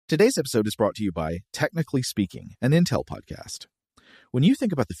Today's episode is brought to you by Technically Speaking, an Intel podcast. When you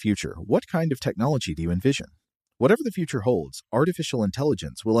think about the future, what kind of technology do you envision? Whatever the future holds, artificial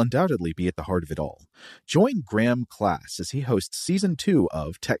intelligence will undoubtedly be at the heart of it all. Join Graham Class as he hosts Season 2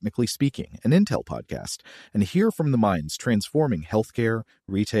 of Technically Speaking, an Intel podcast, and hear from the minds transforming healthcare,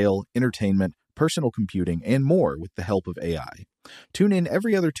 retail, entertainment, personal computing, and more with the help of AI. Tune in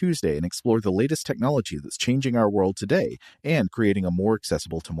every other Tuesday and explore the latest technology that's changing our world today and creating a more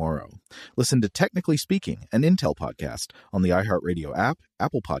accessible tomorrow. Listen to Technically Speaking, an Intel podcast on the iHeartRadio app,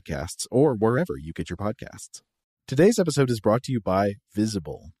 Apple Podcasts, or wherever you get your podcasts. Today's episode is brought to you by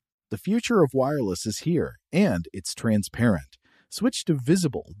Visible. The future of wireless is here, and it's transparent. Switch to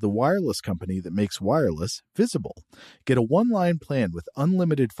Visible, the wireless company that makes wireless visible. Get a one-line plan with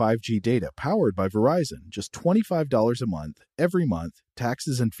unlimited 5G data powered by Verizon, just $25 a month, every month,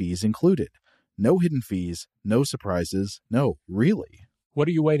 taxes and fees included. No hidden fees, no surprises, no, really. What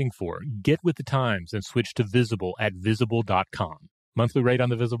are you waiting for? Get with the times and switch to Visible at Visible.com. Monthly rate on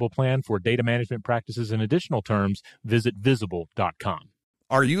the Visible plan for data management practices and additional terms, visit Visible.com.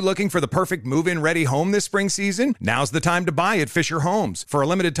 Are you looking for the perfect move-in ready home this spring season? Now's the time to buy at Fisher Homes. For a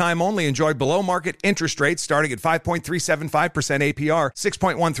limited time only, enjoy below-market interest rates starting at 5.375% APR,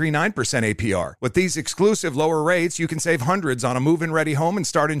 6.139% APR. With these exclusive lower rates, you can save hundreds on a move-in ready home and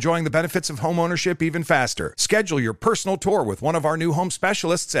start enjoying the benefits of homeownership even faster. Schedule your personal tour with one of our new home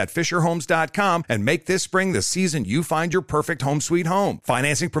specialists at FisherHomes.com and make this spring the season you find your perfect home sweet home.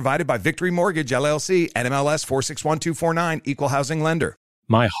 Financing provided by Victory Mortgage, LLC, NMLS 461249, Equal Housing Lender.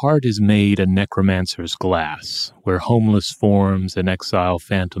 My heart is made a necromancer's glass, where homeless forms and exile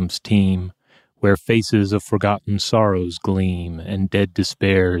phantoms teem, where faces of forgotten sorrows gleam, and dead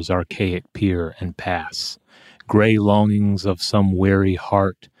despairs archaic peer and pass. Gray longings of some weary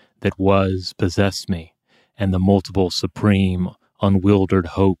heart that was possess me, and the multiple supreme, unwildered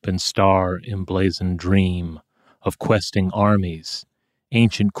hope and star emblazoned dream of questing armies,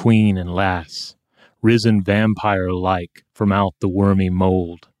 ancient queen and lass, risen vampire-like from out the wormy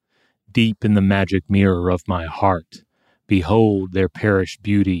mold. Deep in the magic mirror of my heart, behold their perished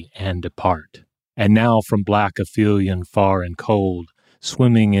beauty and depart. And now from black Aphelion far and cold,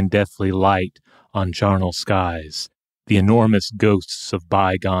 swimming in deathly light on charnel skies, the enormous ghosts of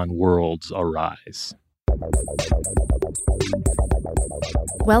bygone worlds arise.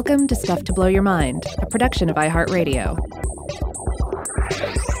 Welcome to Stuff to Blow Your Mind, a production of iHeartRadio.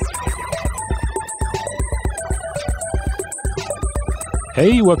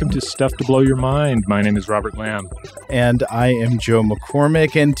 Hey, welcome to Stuff to Blow Your Mind. My name is Robert Lamb. And I am Joe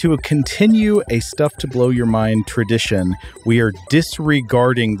McCormick. And to continue a Stuff to Blow Your Mind tradition, we are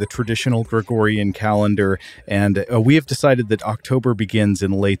disregarding the traditional Gregorian calendar. And we have decided that October begins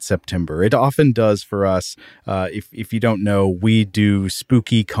in late September. It often does for us. If you don't know, we do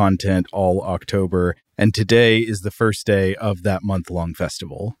spooky content all October. And today is the first day of that month-long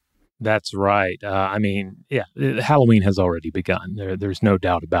festival. That's right. Halloween has already begun. There's no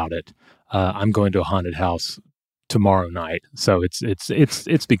doubt about it. I'm going to a haunted house tomorrow night, so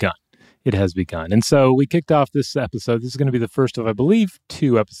it's begun. It has begun, and so we kicked off this episode. This is going to be the first of, I believe,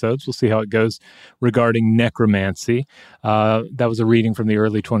 2 episodes. We'll see how it goes regarding necromancy. That was a reading from the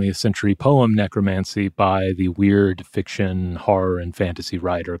early 20th century poem "Necromancy" by the weird fiction, horror, and fantasy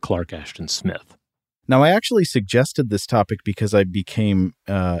writer Clark Ashton Smith. Now, I actually suggested this topic because I became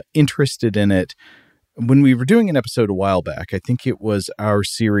interested in it when we were doing an episode a while back. I think it was our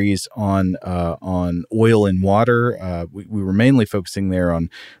series on oil and water. We were mainly focusing there on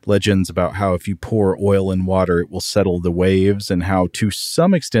legends about how if you pour oil in water, it will settle the waves, and how to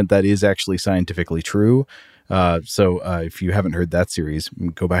some extent that is actually scientifically true. So if you haven't heard that series,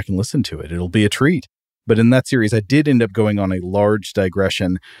 go back and listen to it. It'll be a treat. But in that series, I did end up going on a large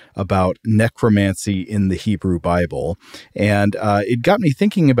digression about necromancy in the Hebrew Bible. And it got me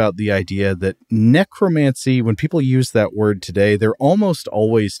thinking about the idea that necromancy, when people use that word today, they're almost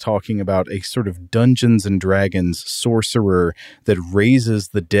always talking about a sort of Dungeons and Dragons sorcerer that raises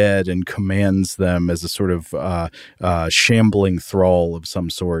the dead and commands them as a sort of shambling thrall of some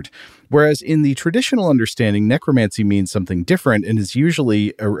sort. Whereas in the traditional understanding, necromancy means something different and is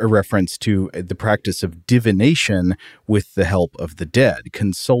usually a reference to the practice of divination with the help of the dead,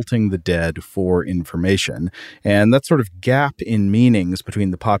 consulting the dead for information. And that sort of gap in meanings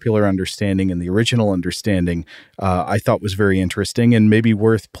between the popular understanding and the original understanding, I thought was very interesting and maybe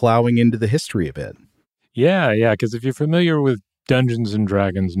worth plowing into the history a bit. Yeah, because if you're familiar with Dungeons and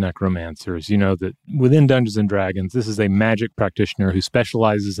Dragons necromancers, you know that within Dungeons and Dragons, this is a magic practitioner who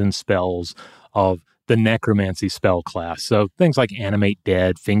specializes in spells of the necromancy spell class. So things like Animate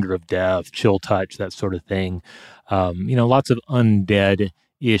Dead, Finger of Death, Chill Touch, that sort of thing. Lots of undead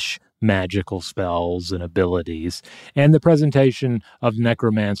ish magical spells and abilities. And the presentation of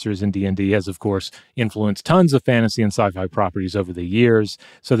necromancers in D&D has, of course, influenced tons of fantasy and sci-fi properties over the years.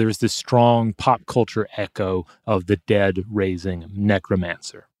 So there's this strong pop culture echo of the dead raising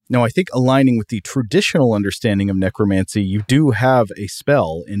necromancer. Now, I think aligning with the traditional understanding of necromancy, you do have a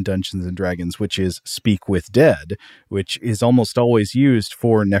spell in Dungeons & Dragons, which is Speak with Dead, which is almost always used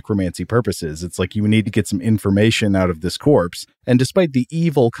for necromancy purposes. It's like you need to get some information out of this corpse. And despite the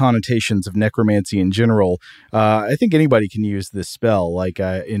evil connotations of necromancy in general, I think anybody can use this spell. Like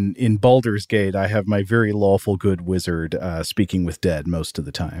in Baldur's Gate, I have my very lawful good wizard speaking with dead most of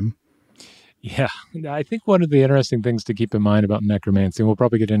the time. Yeah, I think one of the interesting things to keep in mind about necromancy, and we'll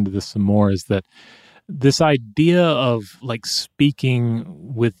probably get into this some more, is that this idea of like speaking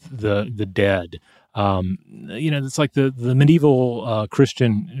with the dead, it's like the medieval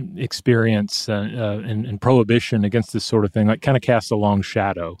Christian experience and prohibition against this sort of thing, like kind of casts a long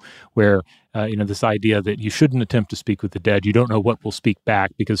shadow where, this idea that you shouldn't attempt to speak with the dead. You don't know what will speak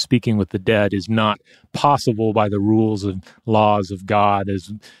back because speaking with the dead is not possible by the rules and laws of God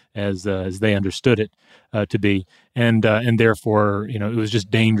as they understood it to be, and therefore, it was just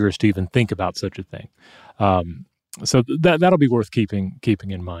dangerous to even think about such a thing. So that'll be worth keeping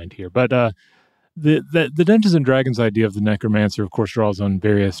in mind here. But the Dungeons and Dragons idea of the necromancer, of course, draws on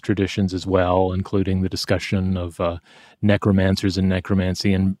various traditions as well, including the discussion of necromancers and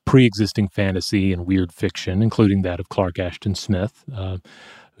necromancy and pre-existing fantasy and weird fiction, including that of Clark Ashton Smith,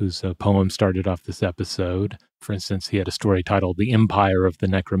 whose poem started off this episode. For instance, he had a story titled The Empire of the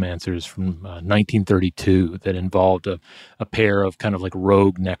Necromancers from 1932 that involved a pair of kind of like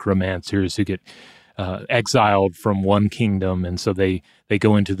rogue necromancers who get exiled from one kingdom, and so they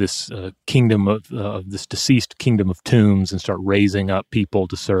go into this kingdom of this deceased kingdom of tombs and start raising up people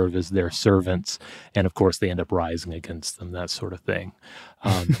to serve as their servants, and of course they end up rising against them, that sort of thing.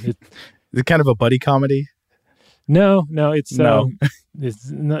 Is it kind of a buddy comedy? No, it's not.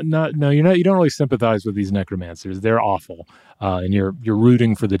 No, you don't really sympathize with these necromancers. They're awful, and you're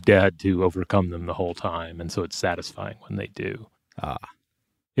rooting for the dead to overcome them the whole time, and so it's satisfying when they do.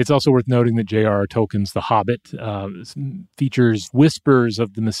 It's also worth noting that J.R.R. Tolkien's The Hobbit features whispers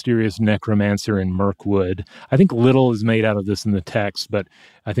of the mysterious necromancer in Mirkwood. I think little is made out of this in the text, but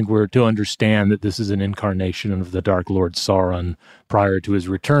I think we're to understand that this is an incarnation of the Dark Lord Sauron prior to his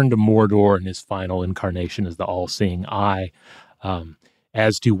return to Mordor and his final incarnation as the All-Seeing Eye.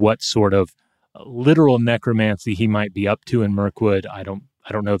 As to what sort of literal necromancy he might be up to in Mirkwood, I don't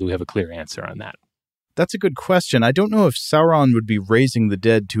know that we have a clear answer on that. That's a good question. I don't know if Sauron would be raising the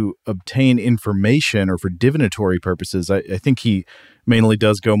dead to obtain information or for divinatory purposes. I think he mainly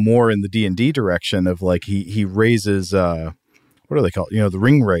does go more in the D&D direction of like he raises what are they called? The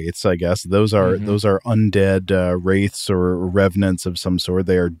ring wraiths, I guess. Those are undead wraiths or revenants of some sort.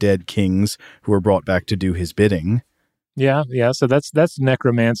 They are dead kings who are brought back to do his bidding. Yeah. So that's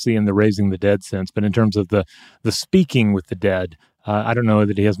necromancy in the raising the dead sense. But in terms of the speaking with the dead, I don't know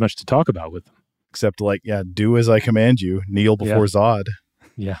that he has much to talk about with them. Except do as I command you, kneel before Zod.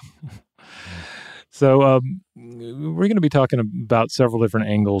 Yeah. So we're going to be talking about several different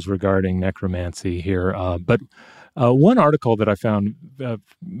angles regarding necromancy here. But one article that I found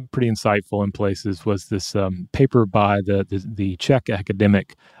pretty insightful in places was this paper by the Czech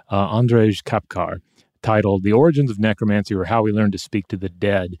academic Andrej Kapkar titled The Origins of Necromancy or How We Learn to Speak to the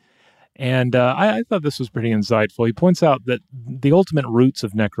Dead. And I thought this was pretty insightful. He points out that the ultimate roots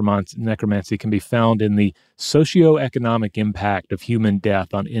of necromancy can be found in the socioeconomic impact of human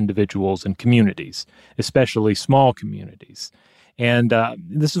death on individuals and communities, especially small communities. And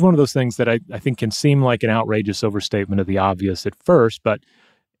this is one of those things that I think can seem like an outrageous overstatement of the obvious at first, but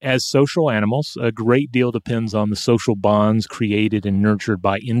as social animals, a great deal depends on the social bonds created and nurtured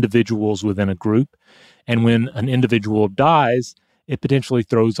by individuals within a group. And when an individual dies, it potentially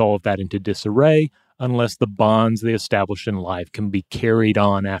throws all of that into disarray unless the bonds they established in life can be carried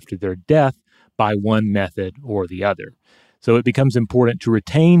on after their death by one method or the other. So it becomes important to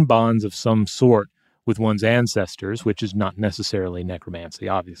retain bonds of some sort with one's ancestors, which is not necessarily necromancy,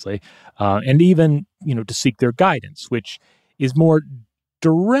 obviously, and even, to seek their guidance, which is more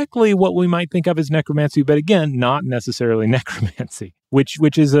directly what we might think of as necromancy, but again, not necessarily necromancy, which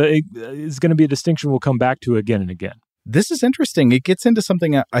is going to be a distinction we'll come back to again and again. This is interesting. It gets into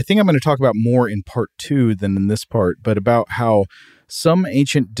something I think I'm going to talk about more in part 2 than in this part, but about how some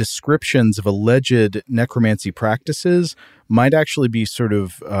ancient descriptions of alleged necromancy practices might actually be sort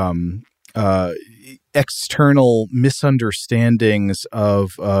of uh, external misunderstandings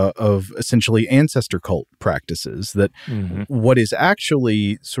of essentially ancestor cult practices, that what is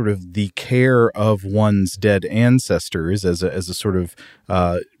actually sort of the care of one's dead ancestors as a sort of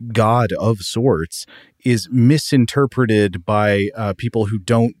god of sorts is misinterpreted by people who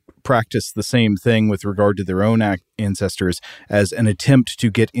don't practice the same thing with regard to their own ancestors as an attempt to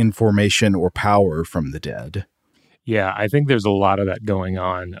get information or power from the dead. Yeah, I think there's a lot of that going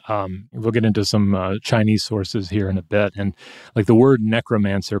on. We'll get into some Chinese sources here in a bit. And like the word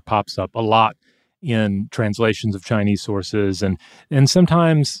necromancer pops up a lot in translations of Chinese sources. And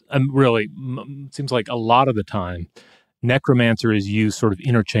sometimes, it seems like a lot of the time, necromancer is used sort of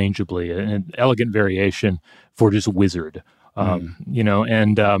interchangeably, an elegant variation for just wizard.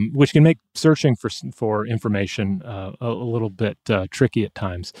 Which can make searching for information a little bit tricky at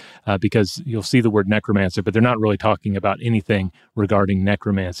times because you'll see the word necromancer, but they're not really talking about anything regarding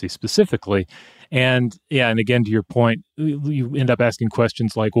necromancy specifically. And again, to your point, you end up asking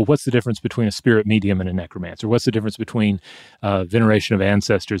questions like, well, what's the difference between a spirit medium and a necromancer? What's the difference between veneration of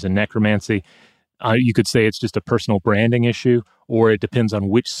ancestors and necromancy? You could say it's just a personal branding issue, or it depends on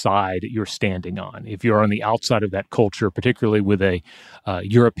which side you're standing on. If you're on the outside of that culture, particularly with a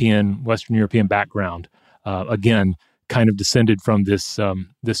Western European background, again, kind of descended from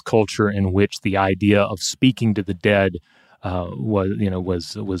this culture in which the idea of speaking to the dead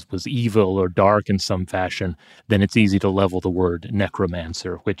was evil or dark in some fashion, then it's easy to level the word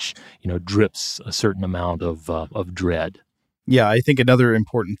necromancer, which drips a certain amount of dread. Yeah, I think another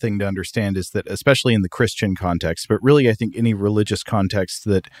important thing to understand is that, especially in the Christian context, but really I think any religious context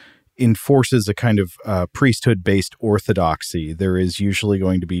that enforces a kind of priesthood-based orthodoxy, there is usually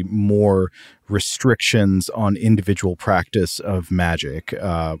going to be more restrictions on individual practice of magic,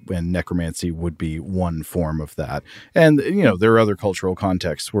 and necromancy would be one form of that. And, there are other cultural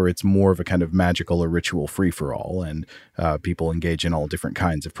contexts where it's more of a kind of magical or ritual free-for-all, and people engage in all different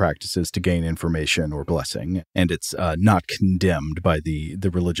kinds of practices to gain information or blessing, and it's not condemned by the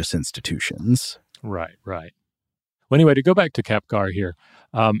religious institutions. Right. Well, anyway, to go back to Kapgar here,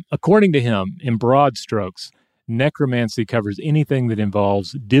 according to him, in broad strokes, necromancy covers anything that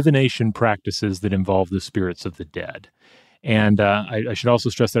involves divination practices that involve the spirits of the dead. And I should also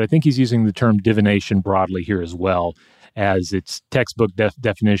stress that I think he's using the term divination broadly here as well, as its textbook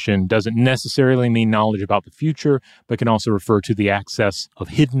definition doesn't necessarily mean knowledge about the future, but can also refer to the access of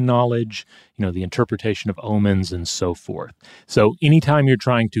hidden knowledge, the interpretation of omens and so forth. So anytime you're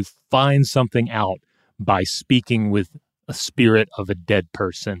trying to find something out by speaking with a spirit of a dead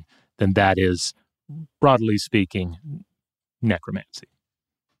person, then that is, broadly speaking, necromancy.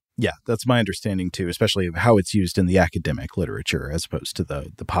 Yeah, that's my understanding too, especially of how it's used in the academic literature as opposed to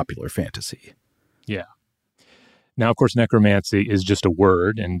the popular fantasy. Yeah. Now, of course, necromancy is just a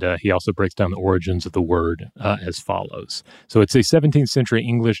word, and he also breaks down the origins of the word as follows. So it's a 17th century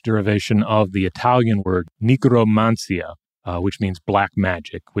English derivation of the Italian word necromancia, which means black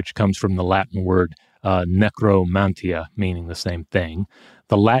magic, which comes from the Latin word necromantia, meaning the same thing.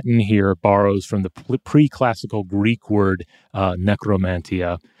 The Latin here borrows from the pre-classical Greek word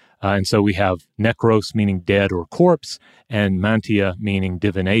necromantia, and so we have necros, meaning dead or corpse, and mantia, meaning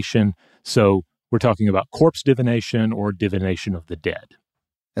divination. So we're talking about corpse divination or divination of the dead.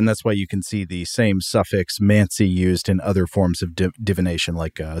 And that's why you can see the same suffix mancy used in other forms of divination,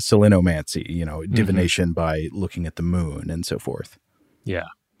 like selenomancy, divination by looking at the moon and so forth. Yeah.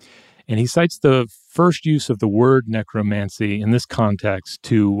 And he cites the first use of the word necromancy in this context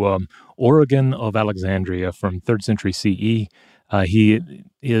to Origen of Alexandria from 3rd century CE. He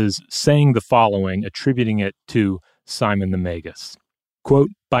is saying the following, attributing it to Simon the Magus. Quote,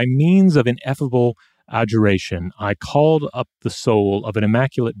 "By means of ineffable adjuration, I called up the soul of an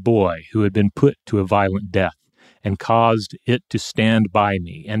immaculate boy who had been put to a violent death, and caused it to stand by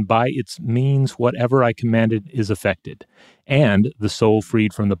me, and by its means whatever I commanded is effected. And the soul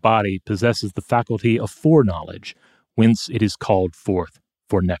freed from the body possesses the faculty of foreknowledge, whence it is called forth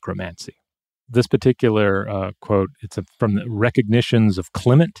for necromancy." This particular quote, it's from the Recognitions of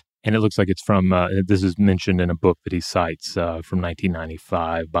Clement, and it looks like it's from, this is mentioned in a book that he cites from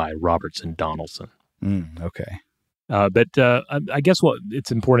 1995 by Robertson Donaldson. Okay. But I guess what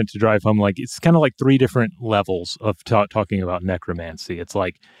it's important to drive home, like it's kind of like three different levels of talking about necromancy. It's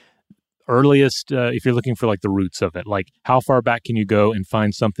like earliest, if you're looking for like the roots of it, like how far back can you go and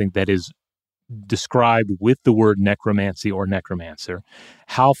find something that is described with the word necromancy or necromancer?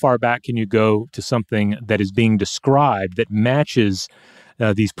 How far back can you go to something that is being described that matches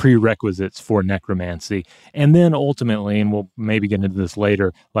these prerequisites for necromancy. And then ultimately, and we'll maybe get into this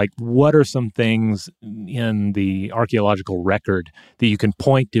later, like what are some things in the archaeological record that you can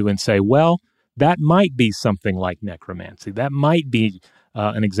point to and say, well, that might be something like necromancy. That might be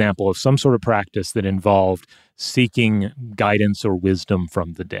an example of some sort of practice that involved seeking guidance or wisdom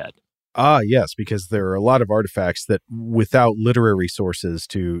from the dead. Yes, because there are a lot of artifacts that without literary sources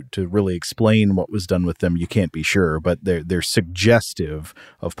to really explain what was done with them, you can't be sure, but they're suggestive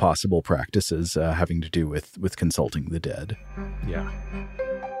of possible practices having to do with consulting the dead. Yeah.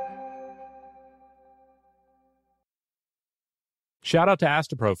 Shout out to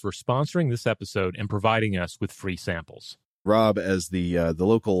Astapro for sponsoring this episode and providing us with free samples. Rob, as the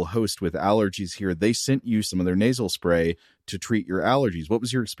local host with allergies here, they sent you some of their nasal spray to treat your allergies. What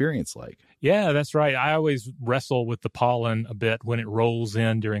was your experience like? Yeah, that's right. I always wrestle with the pollen a bit when it rolls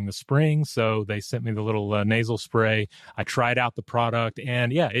in during the spring, so they sent me the little nasal spray. I tried out the product,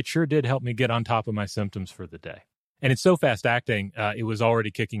 and yeah, it sure did help me get on top of my symptoms for the day. And it's so fast-acting, it was already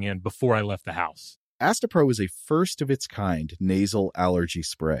kicking in before I left the house. Astapro is a first-of-its-kind nasal allergy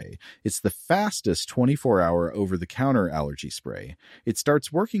spray. It's the fastest 24-hour over-the-counter allergy spray. It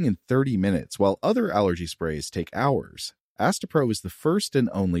starts working in 30 minutes, while other allergy sprays take hours. Astapro is the first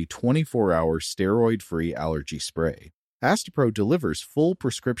and only 24-hour steroid-free allergy spray. Astapro delivers full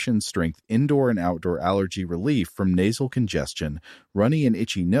prescription-strength indoor and outdoor allergy relief from nasal congestion, runny and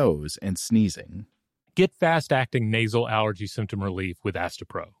itchy nose, and sneezing. Get fast-acting nasal allergy symptom relief with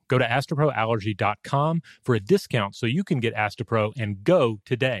Astapro. Go to astaproallergy.com for a discount so you can get Astapro and go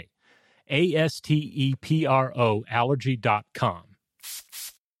today. ASTEPRO allergy.com.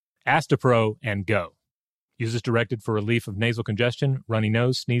 Astapro and go. Use as directed for relief of nasal congestion, runny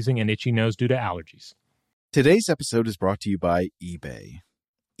nose, sneezing, and itchy nose due to allergies. Today's episode is brought to you by eBay.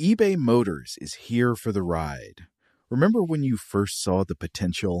 eBay Motors is here for the ride. Remember when you first saw the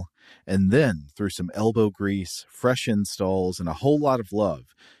potential? And then, through some elbow grease, fresh installs, and a whole lot of love,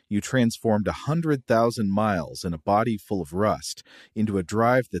 you transformed 100,000 miles and a body full of rust into a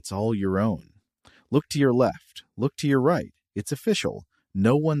drive that's all your own. Look to your left. Look to your right. It's official.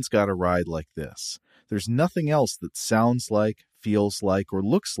 No one's got a ride like this. There's nothing else that sounds like, feels like, or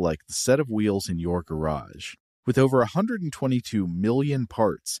looks like the set of wheels in your garage. With over 122 million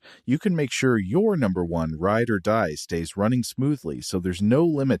parts, you can make sure your number one ride or die stays running smoothly, so there's no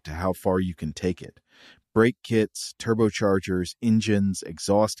limit to how far you can take it. Brake kits, turbochargers, engines,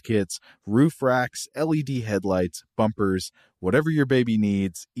 exhaust kits, roof racks, LED headlights, bumpers, whatever your baby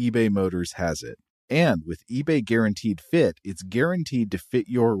needs, eBay Motors has it. And with eBay Guaranteed Fit, it's guaranteed to fit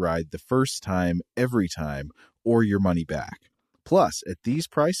your ride the first time, every time, or your money back. Plus, at these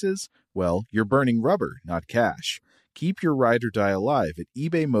prices, well, you're burning rubber, not cash. Keep your ride or die alive at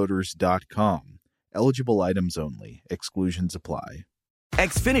ebaymotors.com. Eligible items only. Exclusions apply.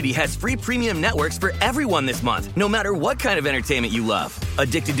 Xfinity has free premium networks for everyone this month, no matter what kind of entertainment you love.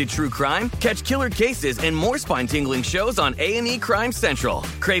 Addicted to true crime? Catch killer cases and more spine-tingling shows on A&E Crime Central.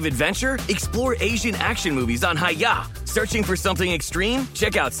 Crave adventure? Explore Asian action movies on Hi-Ya. Searching for something extreme?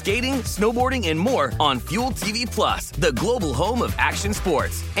 Check out skating, snowboarding, and more on Fuel TV Plus, the global home of action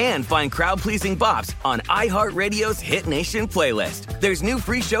sports. And find crowd-pleasing bops on iHeartRadio's Hit Nation playlist. There's new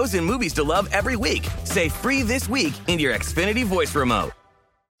free shows and movies to love every week. Say free this week in your Xfinity voice remote.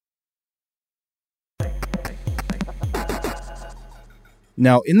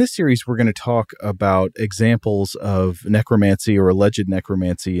 Now, in this series, we're going to talk about examples of necromancy or alleged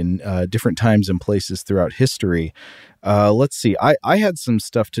necromancy in different times and places throughout history. Let's see. I had some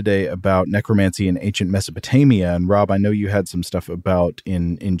stuff today about necromancy in ancient Mesopotamia. And Rob, I know you had some stuff about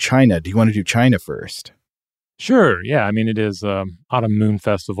in China. Do you want to do China first? Sure. Yeah. I mean, it is Autumn Moon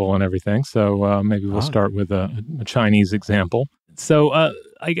Festival and everything. So maybe we'll start with a Chinese example. So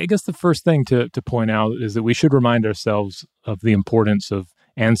I guess the first thing to point out is that we should remind ourselves of the importance of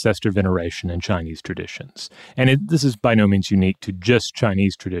ancestor veneration in Chinese traditions. And this is by no means unique to just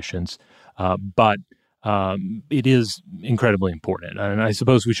Chinese traditions, but it is incredibly important. And I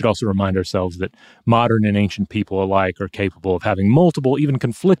suppose we should also remind ourselves that modern and ancient people alike are capable of having multiple, even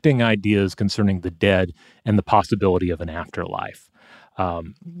conflicting ideas concerning the dead and the possibility of an afterlife.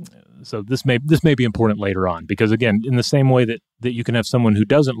 So this may be important later on, because again, in the same way that you can have someone who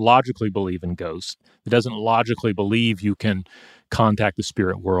doesn't logically believe in ghosts, that doesn't logically believe you can contact the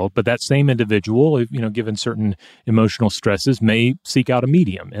spirit world, but that same individual, given certain emotional stresses, may seek out a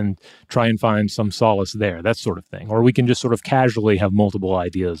medium and try and find some solace there, that sort of thing. Or we can just sort of casually have multiple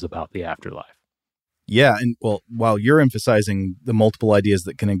ideas about the afterlife. Yeah, and well, while you're emphasizing the multiple ideas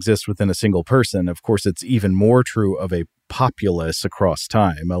that can exist within a single person, of course, it's even more true of a populace across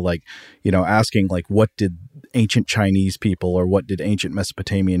time. Asking what did ancient Chinese people or what did ancient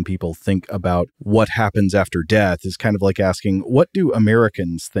Mesopotamian people think about what happens after death is kind of like asking, what do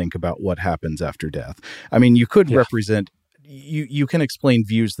Americans think about what happens after death? I mean, you could represent, you can explain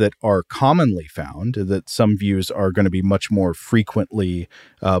views that are commonly found, that some views are going to be much more frequently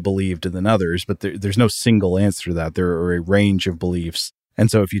believed than others, but there's no single answer to that. There are a range of beliefs. And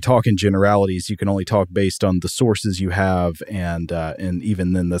so if you talk in generalities, you can only talk based on the sources you have. And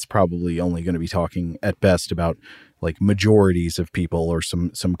even then, that's probably only going to be talking at best about like majorities of people or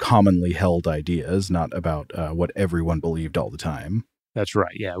some commonly held ideas, not about what everyone believed all the time. That's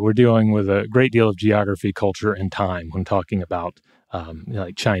right. Yeah, we're dealing with a great deal of geography, culture, and time when talking about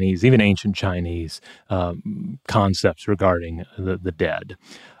like Chinese, even ancient Chinese concepts regarding the dead.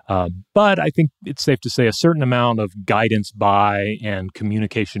 But I think it's safe to say a certain amount of guidance by and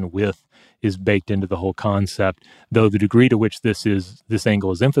communication with is baked into the whole concept, though the degree to which this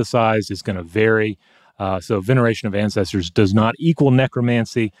angle is emphasized is going to vary. So veneration of ancestors does not equal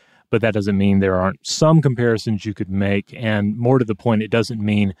necromancy, but that doesn't mean there aren't some comparisons you could make. And more to the point, it doesn't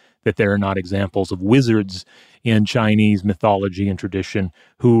mean that there are not examples of wizards in Chinese mythology and tradition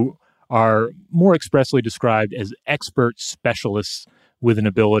who are more expressly described as expert specialists with an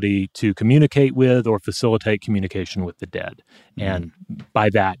ability to communicate with or facilitate communication with the dead. And by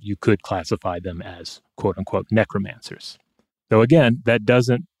that, you could classify them as quote-unquote necromancers. Though again, that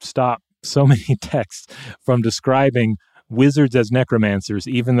doesn't stop so many texts from describing wizards as necromancers,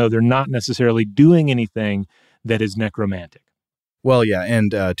 even though they're not necessarily doing anything that is necromantic. Well, yeah,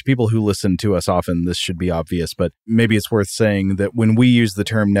 and to people who listen to us often, this should be obvious, but maybe it's worth saying that when we use the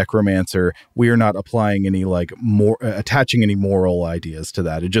term necromancer, we are not applying any attaching any moral ideas to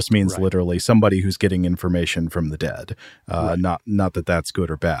that. It just means literally somebody who's getting information from the dead. Not that that's good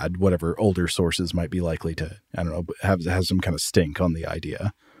or bad. Whatever older sources might be likely to, I don't know, have some kind of stink on the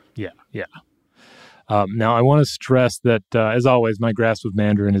idea. Yeah. Now, I want to stress that, as always, my grasp of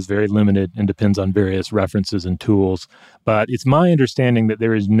Mandarin is very limited and depends on various references and tools. But it's my understanding that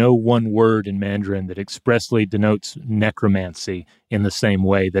there is no one word in Mandarin that expressly denotes necromancy in the same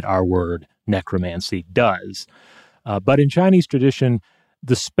way that our word necromancy does. But in Chinese tradition,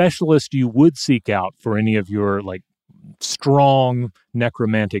 the specialist you would seek out for any of your strong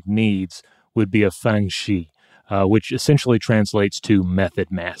necromantic needs would be a feng shi, which essentially translates to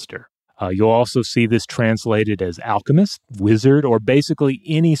method master. You'll also see this translated as alchemist, wizard, or basically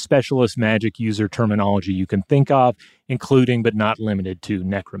any specialist magic user terminology you can think of, including but not limited to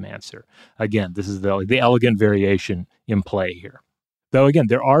necromancer. Again, this is the elegant variation in play here. Though again,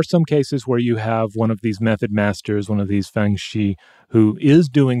 there are some cases where you have one of these method masters, one of these feng shi, who is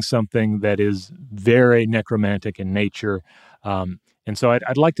doing something that is very necromantic in nature. And so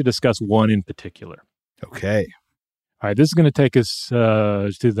I'd like to discuss one in particular. Okay. All right, this is going to take us to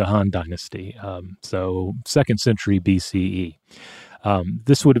the Han Dynasty, so 2nd century BCE.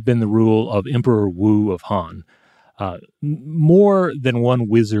 This would have been the rule of Emperor Wu of Han. More than one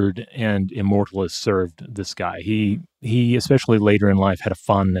wizard and immortalist served this guy. He especially later in life, had a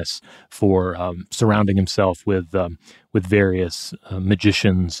fondness for surrounding himself with various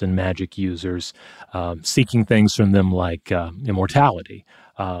magicians and magic users, seeking things from them like immortality.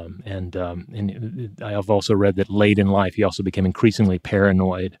 And I have also read that late in life, he also became increasingly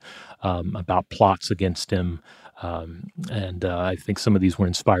paranoid about plots against him. And I think some of these were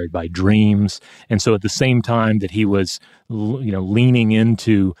inspired by dreams. And so at the same time that he was, leaning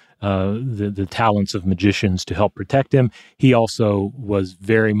into the talents of magicians to help protect him, he also was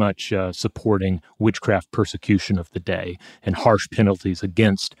very much supporting witchcraft persecution of the day and harsh penalties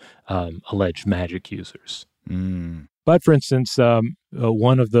against alleged magic users. But for instance,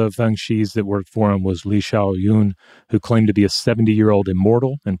 one of the feng shis that worked for him was Li Xiaoyun, who claimed to be a 70-year-old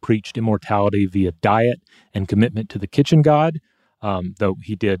immortal and preached immortality via diet and commitment to the kitchen god, though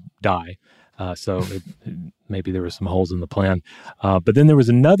he did die. So maybe there were some holes in the plan. But then there was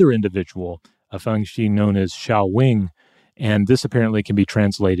another individual, a feng shi known as Xiao Wing, and this apparently can be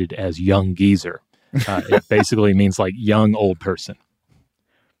translated as young geezer. It basically means like young old person.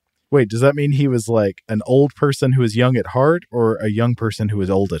 Wait, does that mean he was like an old person who was young at heart or a young person who was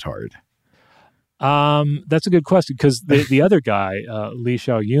old at heart? That's a good question, because the other guy, Li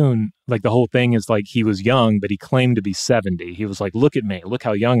Xiaoyun, the whole thing is like he was young, but he claimed to be 70. He was like, look at me, look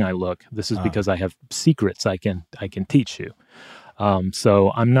how young I look. This is because I have secrets I can teach you.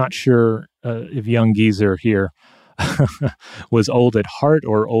 So I'm not sure if young geezer here was old at heart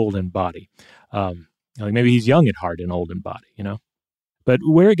or old in body. Maybe he's young at heart and old in body, But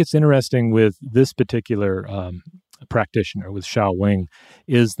where it gets interesting with this particular practitioner, with Xiao Wing,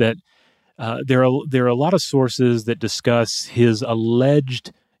 is that there are a lot of sources that discuss his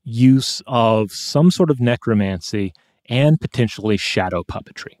alleged use of some sort of necromancy and potentially shadow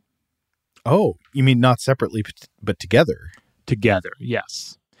puppetry. Oh, you mean not separately, but together? Together,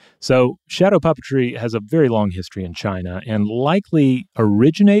 yes. So shadow puppetry has a very long history in China and likely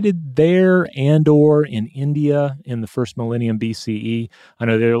originated there and or in India in the first millennium BCE. I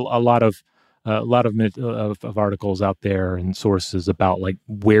know there are a lot of articles out there and sources about like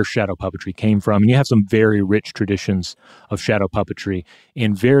where shadow puppetry came from. And you have some very rich traditions of shadow puppetry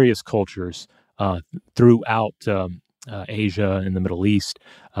in various cultures throughout Asia and the Middle East.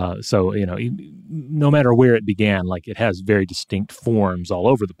 So, no matter where it began, like it has very distinct forms all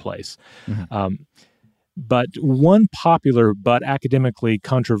over the place. Mm-hmm. But one popular but academically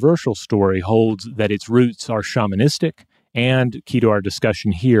controversial story holds that its roots are shamanistic and, key to our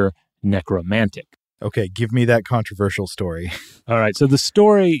discussion here, necromantic. Okay, give me that controversial story. All right, so the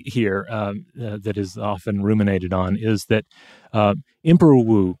story here that is often ruminated on is that Emperor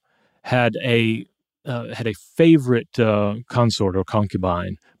Wu had a favorite consort or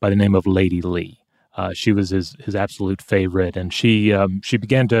concubine by the name of Lady Li. She was his absolute favorite, and she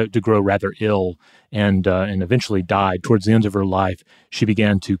began to grow rather ill and eventually died. Towards the end of her life, she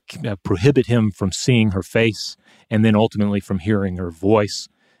began to prohibit him from seeing her face and then ultimately from hearing her voice,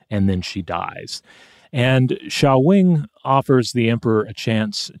 and then she dies. And Xiaowing offers the emperor a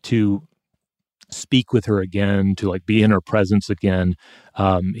chance to speak with her again, to like be in her presence again.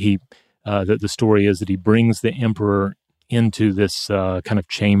 The story is that he brings the emperor into this kind of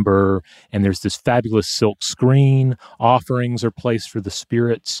chamber, and there's this fabulous silk screen. Offerings are placed for the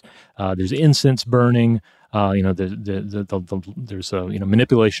spirits. There's incense burning. There's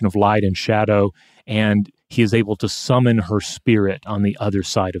manipulation of light and shadow, and he is able to summon her spirit on the other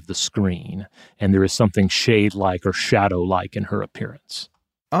side of the screen. And there is something shade-like or shadow-like in her appearance.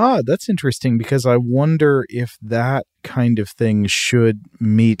 That's interesting, because I wonder if that kind of thing should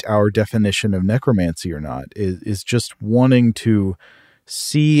meet our definition of necromancy or not. Is just wanting to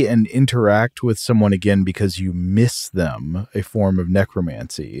see and interact with someone again because you miss them a form of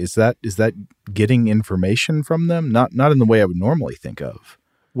necromancy? Is that getting information from them? Not in the way I would normally think of.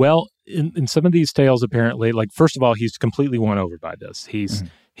 Well, in some of these tales, apparently, like, first of all, he's completely won over by this. He's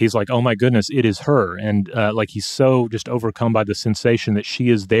like, oh my goodness, it is her. And he's so just overcome by the sensation that she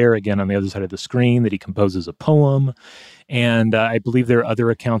is there again on the other side of the screen that he composes a poem. And I believe there are other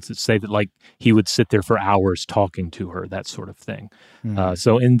accounts that say that like he would sit there for hours talking to her, that sort of thing.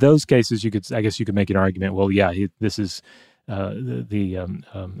 So in those cases, I guess you could make an argument. Well, yeah, this is the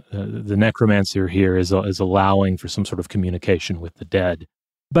necromancer here is allowing for some sort of communication with the dead.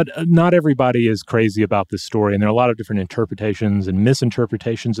 But not everybody is crazy about this story, and there are a lot of different interpretations and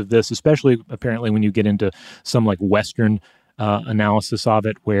misinterpretations of this, especially apparently when you get into some like Western analysis of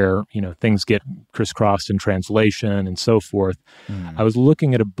it, where things get crisscrossed in translation and so forth. I was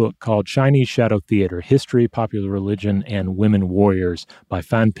looking at a book called Chinese Shadow Theater: History, Popular Religion, and Women Warriors by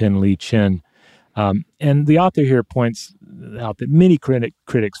Fanpin Li Chen. And the author here points out that many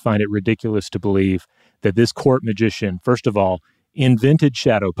critics find it ridiculous to believe that this court magician, first of all, invented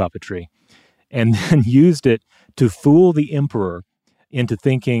shadow puppetry and then used it to fool the emperor into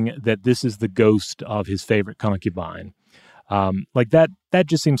thinking that this is the ghost of his favorite concubine. That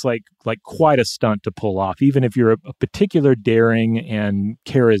just seems like quite a stunt to pull off, even if you're a particular daring and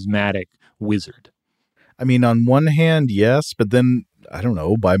charismatic wizard. I mean, on one hand, yes, but then, I don't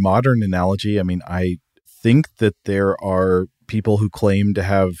know, by modern analogy, I mean, I think that there are people who claim to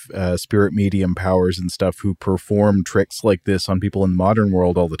have spirit medium powers and stuff who perform tricks like this on people in the modern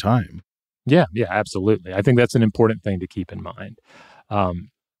world all the time. Yeah, absolutely. I think that's an important thing to keep in mind.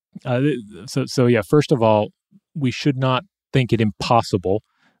 First of all, we should not think it impossible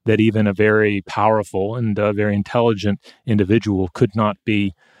that even a very powerful and very intelligent individual could not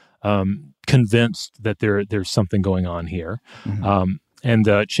be convinced that there's something going on here. Mm-hmm.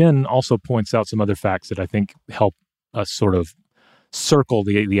 And Chen also points out some other facts that I think help us sort of circle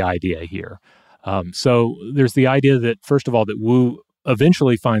the idea here. So there's the idea that, first of all, that Wu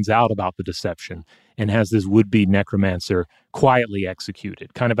eventually finds out about the deception and has this would-be necromancer quietly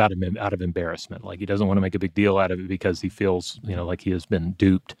executed, kind of out of embarrassment. Like, he doesn't want to make a big deal out of it because he feels, like he has been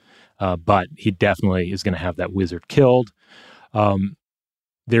duped. But he definitely is going to have that wizard killed.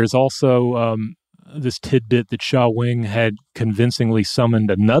 There's also this tidbit that Xiaowing had convincingly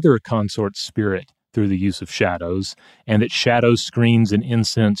summoned another consort spirit through the use of shadows, and that shadow screens and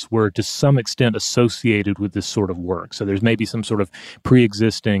incense were to some extent associated with this sort of work. So there's maybe some sort of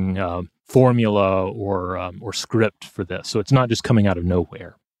pre-existing formula or script for this. So it's not just coming out of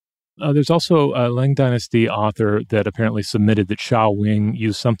nowhere. There's also a Liang Dynasty author that apparently submitted that Xiaowing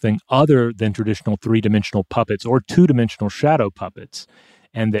used something other than traditional three-dimensional puppets or two-dimensional shadow puppets.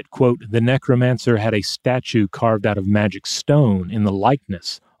 and that, quote, the necromancer had a statue carved out of magic stone in the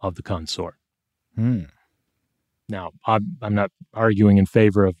likeness of the consort. Now, I'm not arguing in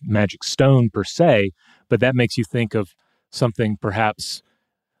favor of magic stone per se, but that makes you think of something perhaps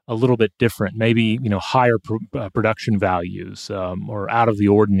a little bit different, maybe, higher production values or out of the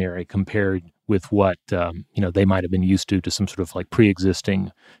ordinary compared with what, they might have been used to some sort of like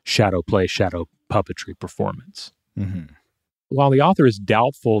pre-existing shadow play, shadow puppetry performance. Mm-hmm. While the author is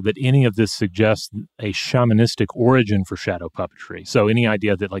doubtful that any of this suggests a shamanistic origin for shadow puppetry, so any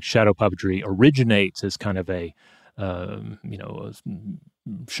idea that like shadow puppetry originates as kind of a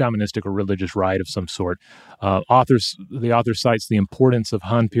shamanistic or religious rite of some sort, the author cites the importance of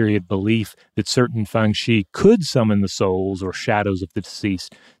Han period belief that certain fangshi could summon the souls or shadows of the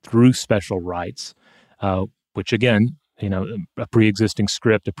deceased through special rites, which again, a pre-existing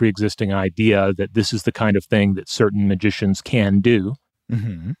script, a pre-existing idea that this is the kind of thing that certain magicians can do.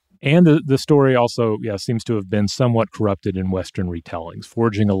 Mm-hmm. And the story also seems to have been somewhat corrupted in Western retellings,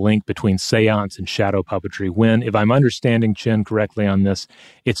 forging a link between seance and shadow puppetry when, if I'm understanding Chen correctly on this,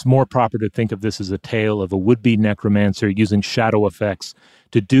 it's more proper to think of this as a tale of a would-be necromancer using shadow effects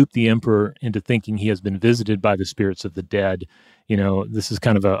to dupe the emperor into thinking he has been visited by the spirits of the dead. This is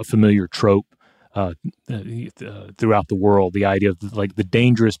kind of a familiar trope throughout the world, the idea of like the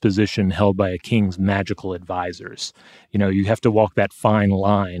dangerous position held by a king's magical advisors. You have to walk that fine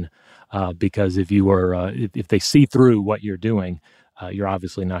line because if you are, if they see through what you're doing, you're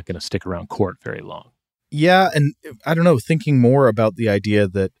obviously not going to stick around court very long. Yeah, and I don't know, thinking more about the idea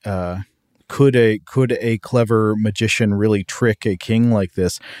that could a clever magician really trick a king like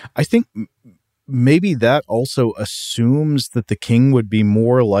this? I think maybe that also assumes that the king would be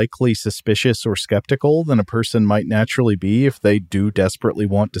more likely suspicious or skeptical than a person might naturally be if they do desperately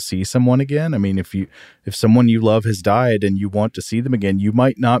want to see someone again. I mean, if someone you love has died and you want to see them again, you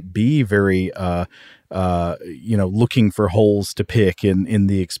might not be very, looking for holes to pick in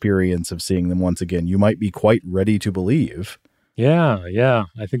the experience of seeing them once again. You might be quite ready to believe. Yeah.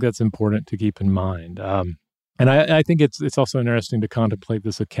 I think that's important to keep in mind. And I think it's also interesting to contemplate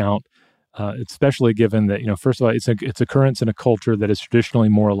this account, especially given that, first of all, it's occurrence in a culture that is traditionally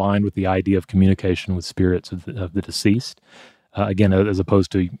more aligned with the idea of communication with spirits of the deceased. Again, as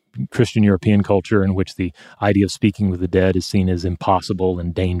opposed to Christian European culture in which the idea of speaking with the dead is seen as impossible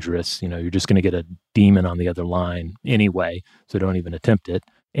and dangerous. You're just going to get a demon on the other line anyway, so don't even attempt it.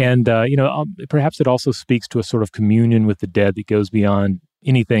 And, perhaps it also speaks to a sort of communion with the dead that goes beyond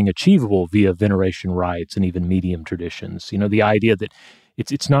anything achievable via veneration rites and even medium traditions. The idea that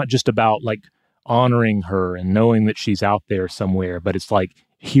it's not just about like honoring her and knowing that she's out there somewhere, but it's like,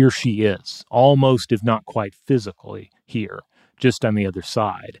 here she is, almost if not quite physically here, just on the other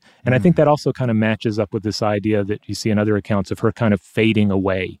side. And I think that also kind of matches up with this idea that you see in other accounts of her kind of fading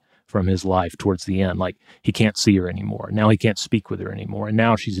away from his life towards the end. Like he can't see her anymore. Now he can't speak with her anymore. And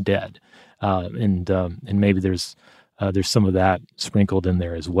now she's dead. And maybe there's some of that sprinkled in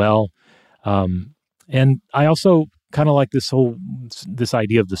there as well. And I also kind of like this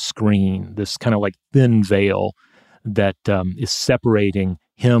idea of the screen, this kind of like thin veil that is separating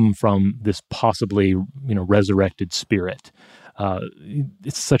him from this possibly, resurrected spirit.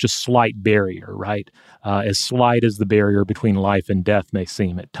 It's such a slight barrier, right? As slight as the barrier between life and death may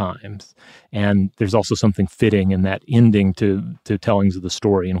seem at times. And there's also something fitting in that ending to tellings of the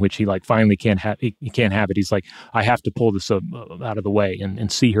story in which he like finally can't have it. He's like, I have to pull this out of the way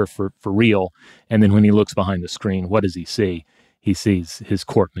and see her for real. And then when he looks behind the screen, what does he see? He sees his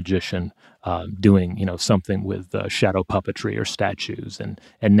court magician doing, something with shadow puppetry or statues. And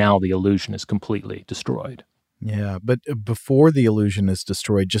now the illusion is completely destroyed. Yeah, but before the illusion is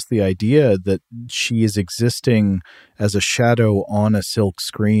destroyed, just the idea that she is existing as a shadow on a silk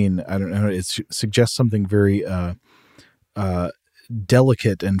screen, I don't know, it suggests something very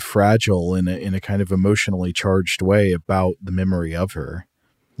delicate and fragile in a kind of emotionally charged way about the memory of her.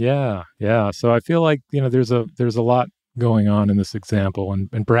 Yeah. So I feel like, there's a lot going on in this example,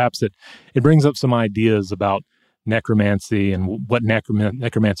 and perhaps it brings up some ideas about necromancy and what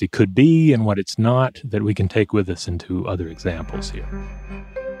necromancy could be and what it's not that we can take with us into other examples here.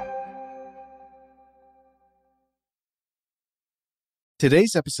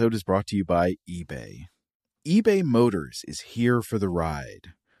 Today's episode is brought to you by eBay. eBay Motors is here for the ride.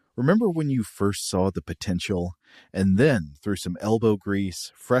 Remember when you first saw the potential? And then, through some elbow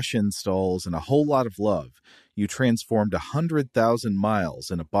grease, fresh installs, and a whole lot of love, you transformed 100,000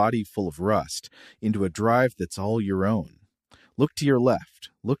 miles and a body full of rust into a drive that's all your own. Look to your left.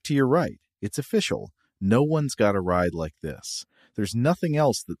 Look to your right. It's official. No one's got a ride like this. There's nothing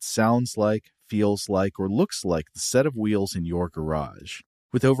else that sounds like, feels like, or looks like the set of wheels in your garage.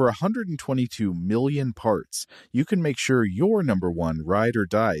 With over 122 million parts, you can make sure your number one ride or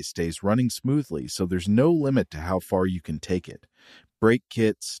die stays running smoothly so there's no limit to how far you can take it. Brake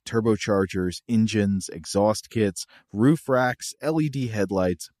kits, turbochargers, engines, exhaust kits, roof racks, LED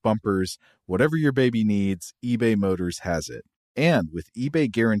headlights, bumpers, whatever your baby needs, eBay Motors has it. And with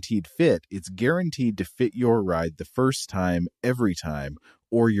eBay Guaranteed Fit, it's guaranteed to fit your ride the first time, every time,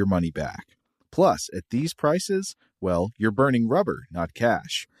 or your money back. Plus, at these prices, well, you're burning rubber, not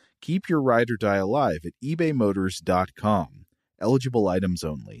cash. Keep your ride or die alive at ebaymotors.com. Eligible items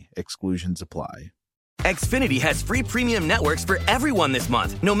only. Exclusions apply. Xfinity has free premium networks for everyone this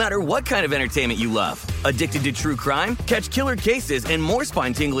month, no matter what kind of entertainment you love. Addicted to true crime? Catch killer cases and more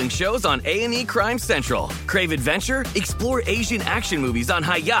spine-tingling shows on A&E Crime Central. Crave adventure? Explore Asian action movies on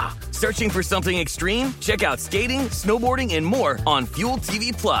Hi-Ya. Searching for something extreme? Check out skating, snowboarding, and more on Fuel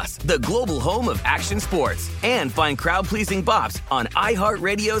TV Plus, the global home of action sports. And find crowd-pleasing bops on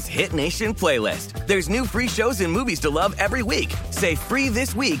iHeartRadio's Hit Nation playlist. There's new free shows and movies to love every week. Say free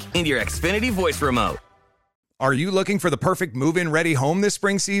this week in your Xfinity voice remote. Are you looking for the perfect move-in ready home this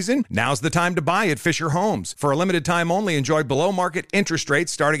spring season? Now's the time to buy at Fisher Homes. For a limited time only, enjoy below-market interest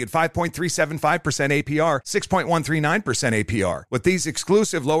rates starting at 5.375% APR, 6.139% APR. With these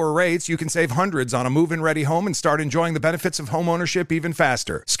exclusive lower rates, you can save hundreds on a move-in ready home and start enjoying the benefits of home ownership even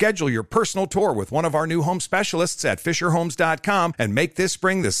faster. Schedule your personal tour with one of our new home specialists at FisherHomes.com and make this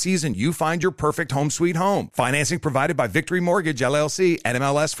spring the season you find your perfect home sweet home. Financing provided by Victory Mortgage, LLC,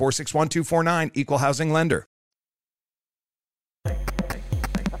 NMLS 461249, Equal Housing Lender.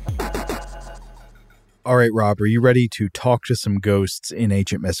 All right, Rob, are you ready to talk to some ghosts in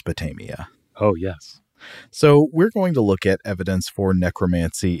ancient Mesopotamia? Oh, yes. So we're going to look at evidence for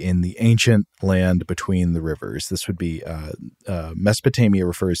necromancy in the ancient land between the rivers. This would be Mesopotamia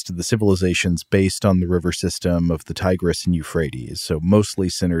refers to the civilizations based on the river system of the Tigris and Euphrates, so mostly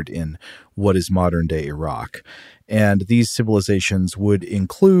centered in what is modern-day Iraq. And these civilizations would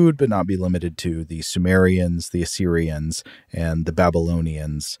include, but not be limited to, the Sumerians, the Assyrians, and the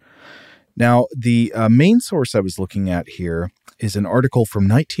Babylonians. Now, the main source I was looking at here is an article from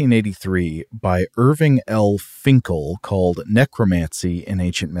 1983 by Irving L. Finkel called Necromancy in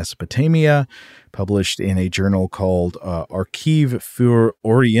Ancient Mesopotamia, published in a journal called Archiv für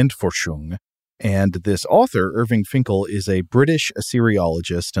Orientforschung. And this author, Irving Finkel, is a British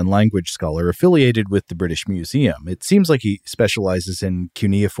Assyriologist and language scholar affiliated with the British Museum. It seems like he specializes in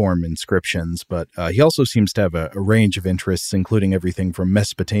cuneiform inscriptions, but he also seems to have a range of interests, including everything from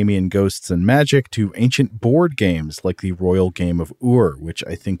Mesopotamian ghosts and magic to ancient board games like the Royal Game of Ur, which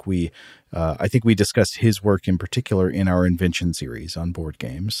I think we discussed his work in particular in our Invention series on board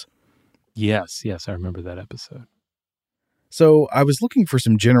games. Yes, I remember that episode. So I was looking for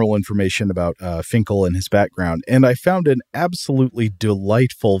some general information about Finkel and his background, and I found an absolutely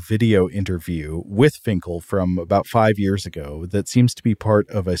delightful video interview with Finkel from about 5 years ago that seems to be part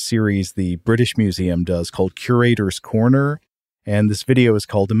of a series the British Museum does called Curator's Corner. And this video is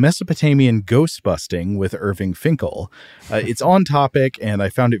called Mesopotamian Ghost Busting with Irving Finkel. It's on topic, and I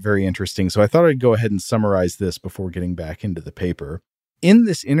found it very interesting, so I thought I'd go ahead and summarize this before getting back into the paper. In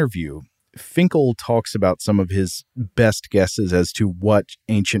this interview, Finkel talks about some of his best guesses as to what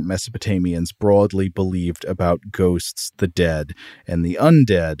ancient Mesopotamians broadly believed about ghosts, the dead, and the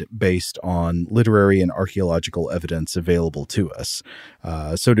undead based on literary and archaeological evidence available to us.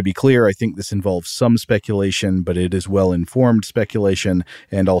 So to be clear, I think this involves some speculation, but it is well-informed speculation,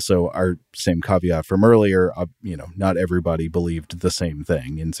 and also our same caveat from earlier, not everybody believed the same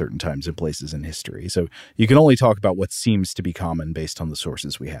thing in certain times and places in history. So you can only talk about what seems to be common based on the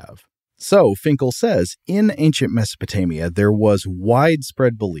sources we have. So, Finkel says, in ancient Mesopotamia, there was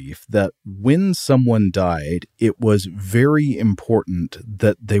widespread belief that when someone died, it was very important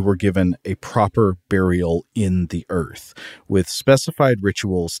that they were given a proper burial in the earth, with specified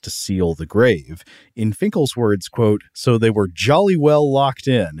rituals to seal the grave. In Finkel's words, quote, so they were jolly well locked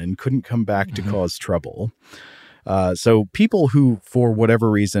in and couldn't come back to cause trouble. So people who, for whatever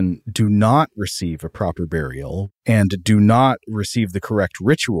reason, do not receive a proper burial and do not receive the correct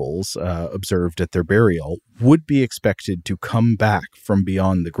rituals observed at their burial would be expected to come back from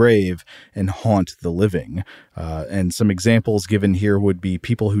beyond the grave and haunt the living. And some examples given here would be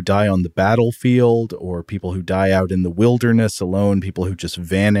people who die on the battlefield, or people who die out in the wilderness alone, people who just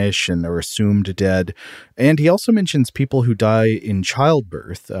vanish and are assumed dead. And he also mentions people who die in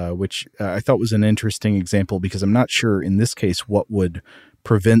childbirth, which I thought was an interesting example, because I'm not sure in this case what would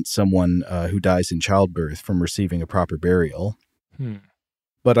prevent someone who dies in childbirth from receiving a proper burial.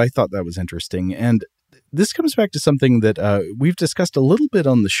 But I thought that was interesting. And this comes back to something that we've discussed a little bit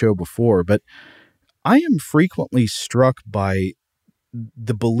on the show before, but I am frequently struck by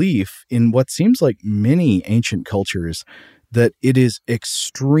the belief in what seems like many ancient cultures that it is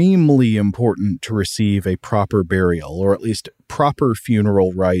extremely important to receive a proper burial, or at least proper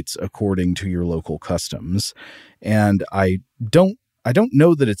funeral rites according to your local customs. And I don't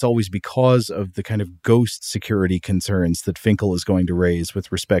know that it's always because of the kind of ghost security concerns that Finkel is going to raise with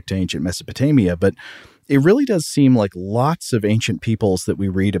respect to ancient Mesopotamia, but it really does seem like lots of ancient peoples that we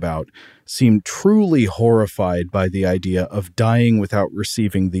read about seem truly horrified by the idea of dying without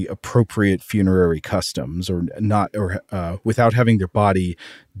receiving the appropriate funerary customs, or without having their body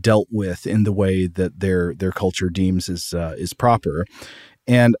dealt with in the way that their culture deems is proper.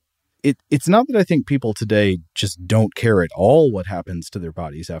 And it's not that I think people today just don't care at all what happens to their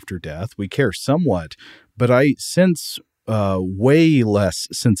bodies after death. We care somewhat, but I sense way less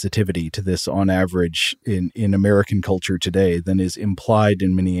sensitivity to this on average in American culture today than is implied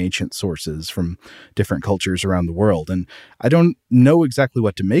in many ancient sources from different cultures around the world. And I don't know exactly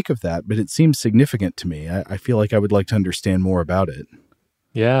what to make of that, but it seems significant to me. I feel like I would like to understand more about it.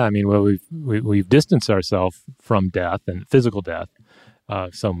 Yeah, I mean, well, we've distanced ourselves from death and physical death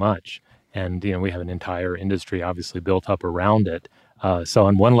so much. And, we have an entire industry obviously built up around it. So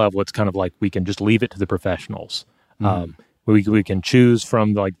on one level, it's kind of like we can just leave it to the professionals. We can choose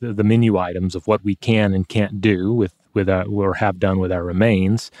from the menu items of what we can and can't do with our, or have done with our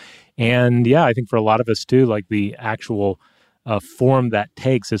remains. And yeah, I think for a lot of us too, like the actual form that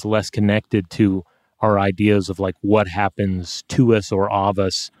takes is less connected to our ideas of like what happens to us or of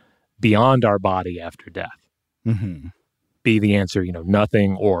us beyond our body after death. Mm-hmm. Be the answer,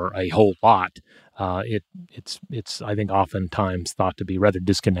 nothing or a whole lot. It's I think oftentimes thought to be rather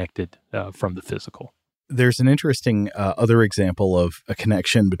disconnected from the physical. There's an interesting other example of a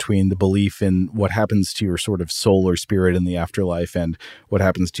connection between the belief in what happens to your sort of soul or spirit in the afterlife and what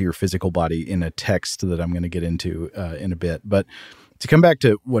happens to your physical body in a text that I'm going to get into in a bit. But to come back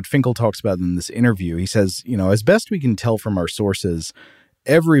to what Finkel talks about in this interview, he says, as best we can tell from our sources,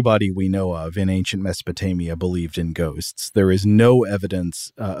 everybody we know of in ancient Mesopotamia believed in ghosts. There is no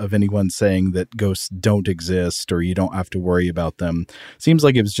evidence of anyone saying that ghosts don't exist or you don't have to worry about them. Seems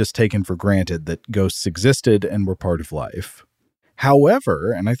like it was just taken for granted that ghosts existed and were part of life.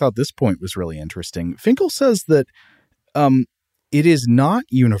 However, and I thought this point was really interesting, Finkel says that it is not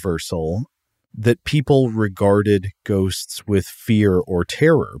universal that people regarded ghosts with fear or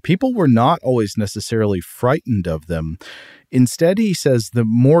terror. People were not always necessarily frightened of them. Instead, he says the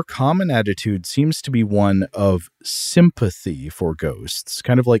more common attitude seems to be one of sympathy for ghosts.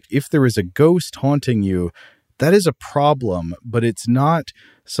 Kind of like if there is a ghost haunting you, that is a problem, but it's not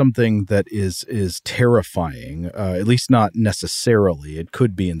something that is terrifying, at least not necessarily. It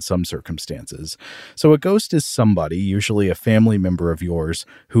could be in some circumstances. So a ghost is somebody, usually a family member of yours,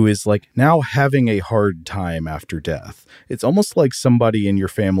 who is like now having a hard time after death. It's almost like somebody in your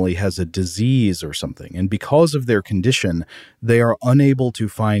family has a disease or something, and because of their condition, they are unable to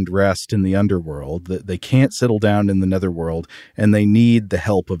find rest in the underworld. They can't settle down in the netherworld, and they need the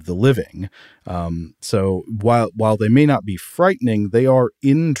help of the living. So while they may not be frightening, they are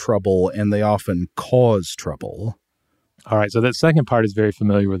in trouble, and they often cause trouble. All right, so that second part is very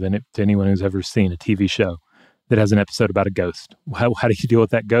familiar with to anyone who's ever seen a TV show that has an episode about a ghost. How do you deal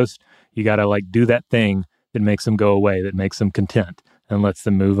with that ghost? You got to do that thing that makes them go away, that makes them content and lets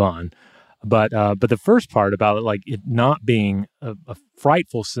them move on. But the first part about it not being a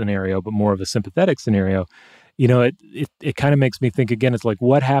frightful scenario, but more of a sympathetic scenario, it kind of makes me think again. It's like,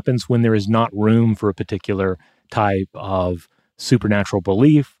 what happens when there is not room for a particular type of supernatural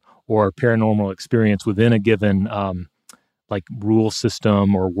belief or paranormal experience within a given rule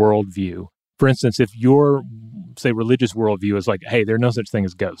system or worldview? For instance, if your, say, religious worldview is like, hey, there's no such thing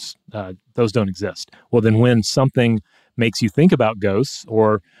as ghosts, those don't exist. Well, then when something makes you think about ghosts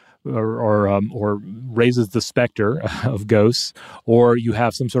or raises the specter of ghosts, or you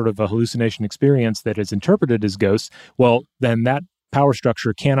have some sort of a hallucination experience that is interpreted as ghosts, well, then that power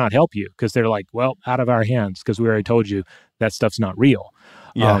structure cannot help you because they're like, well, out of our hands, because we already told you that stuff's not real.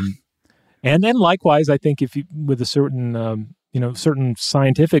 Yeah. And then likewise, I think if you, with a certain, certain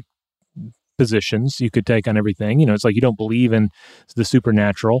scientific positions you could take on everything, it's like you don't believe in the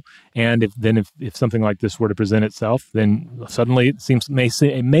supernatural. And if something like this were to present itself, then suddenly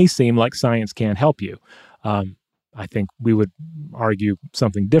it may seem like science can't help you. I think we would argue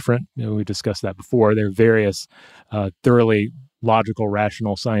something different. We discussed that before. There are various thoroughly logical,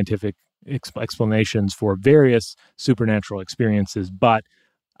 rational, scientific explanations for various supernatural experiences, but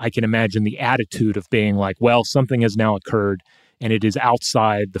I can imagine the attitude of being like, well, something has now occurred and it is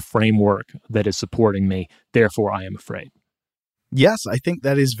outside the framework that is supporting me, therefore I am afraid. Yes, I think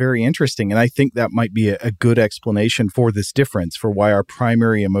that is very interesting. And I think that might be a good explanation for this difference, for why our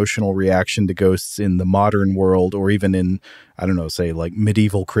primary emotional reaction to ghosts in the modern world, or even in, I don't know, say like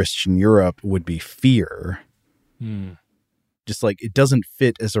medieval Christian Europe, would be fear. Just like it doesn't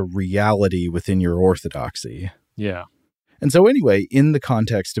fit as a reality within your orthodoxy. Yeah. And so anyway, in the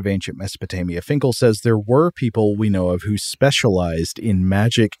context of ancient Mesopotamia, Finkel says there were people we know of who specialized in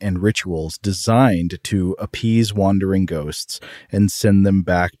magic and rituals designed to appease wandering ghosts and send them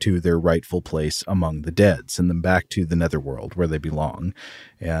back to their rightful place among the dead, send them back to the netherworld where they belong.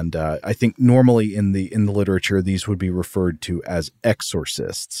 And I think normally in the literature, these would be referred to as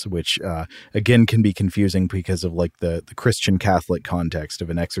exorcists, which again can be confusing because of like the Christian Catholic context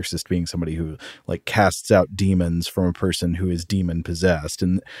of an exorcist being somebody who like casts out demons from a person who is demon possessed.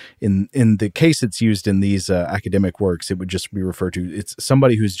 And in the case it's used in these academic works, it would just be referred to, it's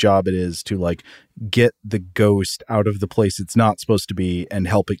somebody whose job it is to like get the ghost out of the place it's not supposed to be and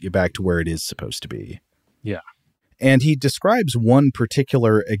help it get back to where it is supposed to be. Yeah. And he describes one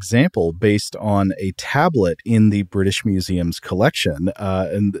particular example based on a tablet in the British Museum's collection.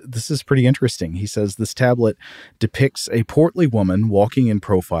 And this is pretty interesting. He says this tablet depicts a portly woman walking in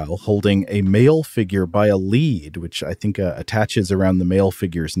profile, holding a male figure by a lead, which I think attaches around the male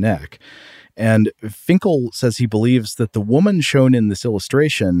figure's neck. And Finkel says he believes that the woman shown in this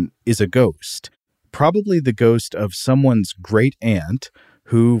illustration is a ghost, probably the ghost of someone's great aunt,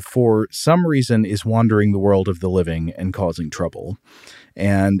 who for some reason is wandering the world of the living and causing trouble.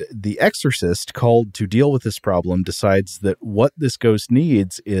 And the exorcist called to deal with this problem decides that what this ghost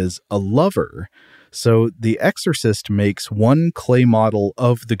needs is a lover. So the exorcist makes one clay model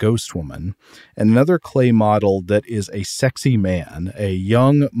of the ghost woman and another clay model that is a sexy man, a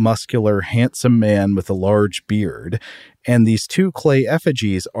young, muscular, handsome man with a large beard. And these two clay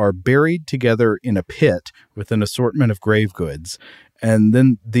effigies are buried together in a pit with an assortment of grave goods. And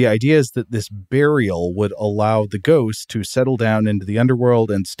then the idea is that this burial would allow the ghost to settle down into the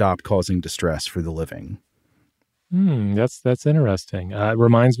underworld and stop causing distress for the living. That's interesting. It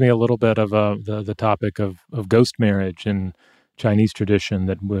reminds me a little bit of the topic of ghost marriage in Chinese tradition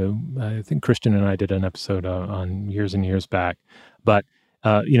that I think Christian and I did an episode on years and years back. But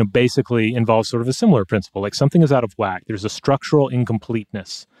basically involves sort of a similar principle. Like something is out of whack. There's a structural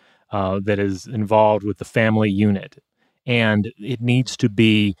incompleteness that is involved with the family unit. And it needs to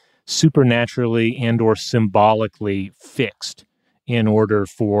be supernaturally and or symbolically fixed in order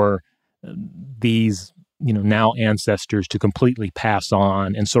for these, now ancestors to completely pass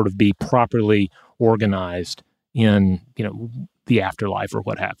on and sort of be properly organized in, the afterlife or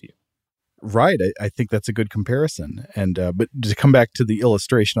what have you. Right. I think that's a good comparison. And but to come back to the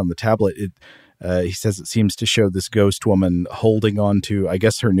illustration on the tablet, he says it seems to show this ghost woman holding on to, I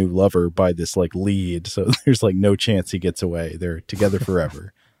guess, her new lover by this like lead. So there's like no chance he gets away. They're together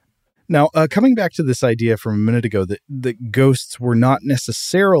forever. Now, coming back to this idea from a minute ago that ghosts were not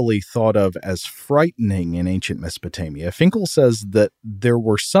necessarily thought of as frightening in ancient Mesopotamia, Finkel says that there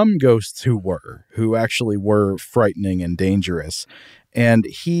were some ghosts who actually were frightening and dangerous. And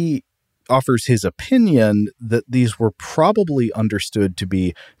he offers his opinion that these were probably understood to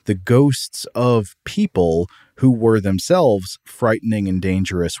be the ghosts of people who were themselves frightening and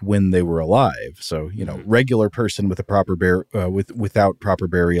dangerous when they were alive. So, regular person with a proper without proper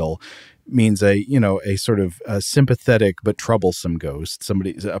burial means a sort of a sympathetic but troublesome ghost,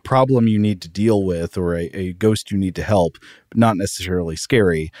 a problem you need to deal with, or a ghost you need to help, but not necessarily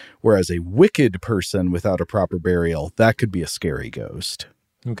scary. Whereas a wicked person without a proper burial, that could be a scary ghost.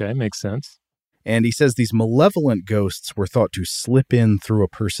 Okay, makes sense. And he says these malevolent ghosts were thought to slip in through a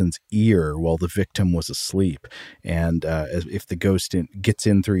person's ear while the victim was asleep. And if the ghost gets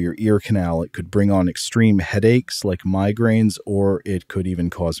in through your ear canal, it could bring on extreme headaches like migraines, or it could even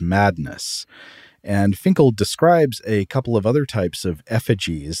cause madness. And Finkel describes a couple of other types of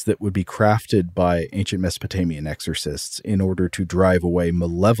effigies that would be crafted by ancient Mesopotamian exorcists in order to drive away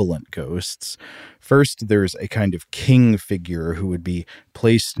malevolent ghosts. First, there's a kind of king figure who would be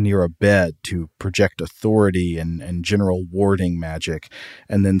placed near a bed to project authority and general warding magic.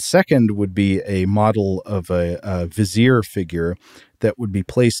 And then second would be a model of a vizier figure that would be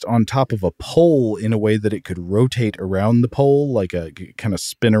placed on top of a pole in a way that it could rotate around the pole, like a kind of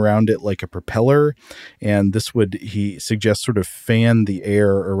spin around it like a propeller. And this would, he suggests, sort of fan the air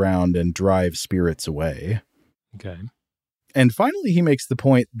around and drive spirits away. Okay. And finally, he makes the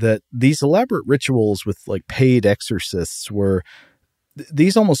point that these elaborate rituals with like paid exorcists were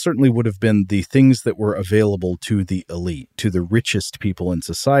these almost certainly would have been the things that were available to the elite, to the richest people in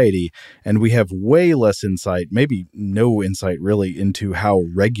society. And we have way less insight, maybe no insight really, into how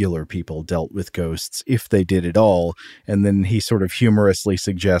regular people dealt with ghosts, if they did at all. And then he sort of humorously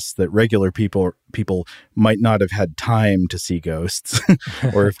suggests that regular people might not have had time to see ghosts,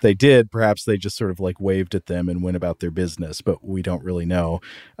 or if they did, perhaps they just sort of like waved at them and went about their business, but we don't really know.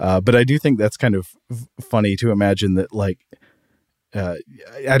 But I do think that's kind of funny to imagine that, like,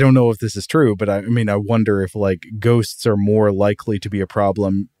 I don't know if this is true, but I mean, I wonder if like ghosts are more likely to be a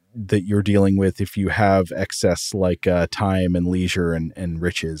problem that you're dealing with if you have excess like time and leisure and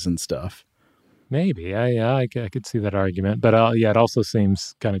riches and stuff. Maybe. I could see that argument. But it also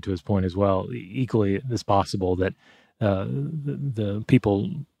seems kind of to his point as well, equally as possible that the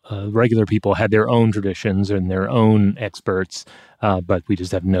people, regular people had their own traditions and their own experts, but we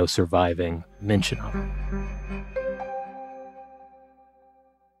just have no surviving mention of it.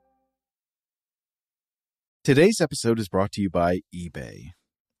 Today's episode is brought to you by eBay.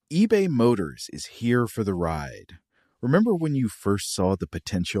 eBay Motors is here for the ride. Remember when you first saw the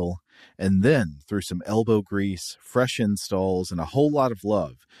potential? And then, through some elbow grease, fresh installs, and a whole lot of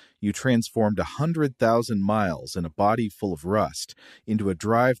love, you transformed 100,000 miles and a body full of rust into a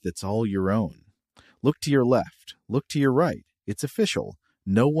drive that's all your own. Look to your left. Look to your right. It's official.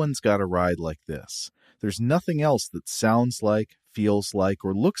 No one's got a ride like this. There's nothing else that sounds like, feels like,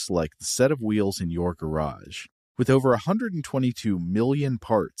 or looks like the set of wheels in your garage. With over 122 million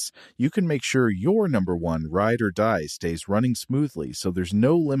parts, you can make sure your number one ride or die stays running smoothly, so there's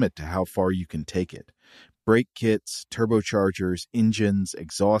no limit to how far you can take it. Brake kits, turbochargers, engines,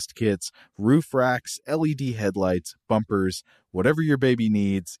 exhaust kits, roof racks, LED headlights, bumpers, whatever your baby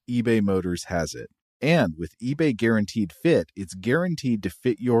needs, eBay Motors has it. And with eBay Guaranteed Fit, it's guaranteed to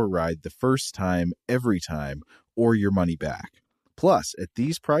fit your ride the first time, every time, or your money back. Plus, at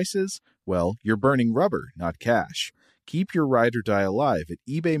these prices, well, you're burning rubber, not cash. Keep your ride or die alive at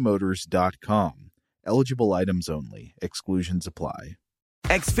ebaymotors.com. Eligible items only. Exclusions apply.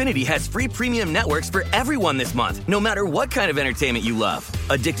 Xfinity has free premium networks for everyone this month, no matter what kind of entertainment you love.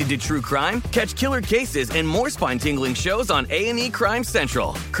 Addicted to true crime? Catch killer cases and more spine-tingling shows on A&E Crime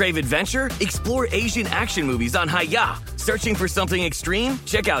Central. Crave adventure? Explore Asian action movies on Hi-Ya. Searching for something extreme?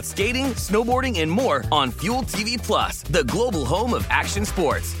 Check out skating, snowboarding, and more on Fuel TV Plus, the global home of action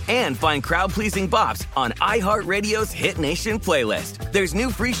sports. And find crowd-pleasing bops on iHeartRadio's Hit Nation playlist. There's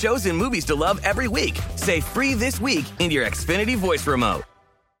new free shows and movies to love every week. Say free this week in your Xfinity voice remote.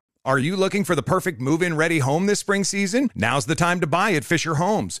 Are you looking for the perfect move-in ready home this spring season? Now's the time to buy at Fisher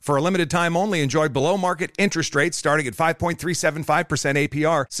Homes. For a limited time only, enjoy below-market interest rates starting at 5.375%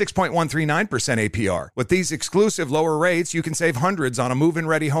 APR, 6.139% APR. With these exclusive lower rates, you can save hundreds on a move-in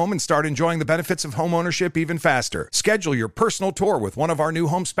ready home and start enjoying the benefits of home ownership even faster. Schedule your personal tour with one of our new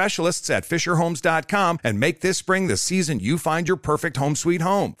home specialists at FisherHomes.com and make this spring the season you find your perfect home sweet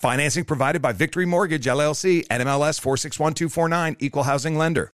home. Financing provided by Victory Mortgage, LLC, NMLS 461249, Equal Housing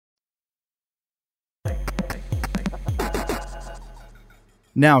Lender.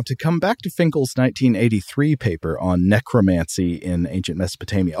 Now, to come back to Finkel's 1983 paper on necromancy in ancient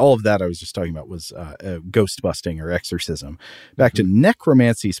Mesopotamia, all of that I was just talking about was ghost busting or exorcism. Back to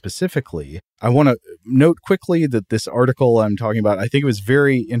necromancy specifically, I want to note quickly that this article I'm talking about, I think it was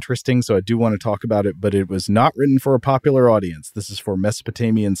very interesting, so I do want to talk about it, but it was not written for a popular audience. This is for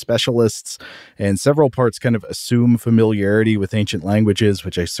Mesopotamian specialists, and several parts kind of assume familiarity with ancient languages,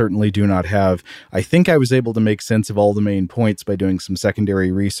 which I certainly do not have. I think I was able to make sense of all the main points by doing some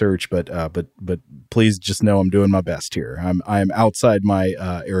secondary research, but please just know I'm doing my best here. I'm outside my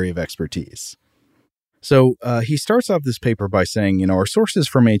area of expertise. So he starts off this paper by saying, our sources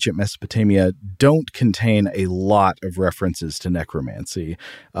from ancient Mesopotamia don't contain a lot of references to necromancy,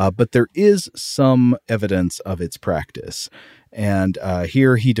 but there is some evidence of its practice. And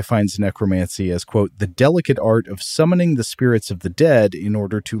here he defines necromancy as, quote, the delicate art of summoning the spirits of the dead in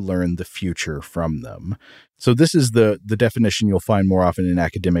order to learn the future from them. So this is the definition you'll find more often in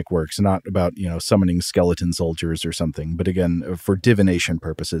academic works, not about, summoning skeleton soldiers or something, but again, for divination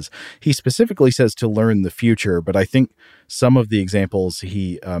purposes. He specifically says to learn the future, but I think some of the examples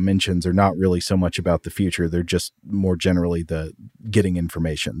he mentions are not really so much about the future. They're just more generally the getting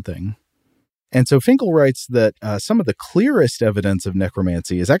information thing. And so Finkel writes that some of the clearest evidence of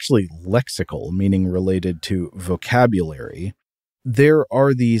necromancy is actually lexical, meaning related to vocabulary. there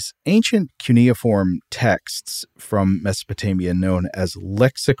are these ancient cuneiform texts from Mesopotamia known as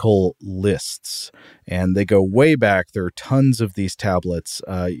lexical lists, and they go way back. There are tons of these tablets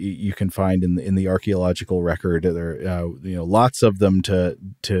you can find in the archaeological record. There are lots of them to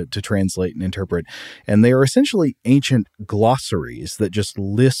translate and interpret, and they are essentially ancient glossaries that just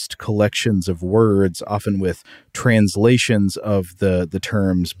list collections of words, often with translations of the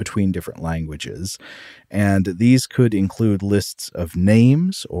terms between different languages. And these could include lists of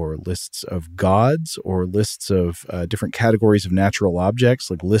names or lists of gods or lists of different categories of natural objects,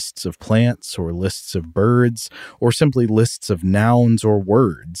 like lists of plants or lists of birds, or simply lists of nouns or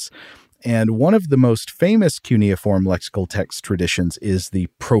words. And one of the most famous cuneiform lexical text traditions is the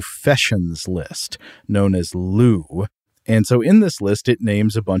professions list, known as Lu. And so in this list, it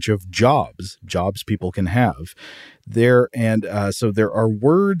names a bunch of jobs people can have. So there are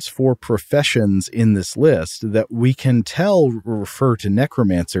words for professions in this list that we can tell refer to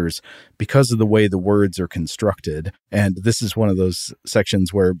necromancers because of the way the words are constructed. And this is one of those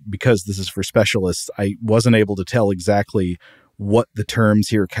sections where, because this is for specialists, I wasn't able to tell exactly what the terms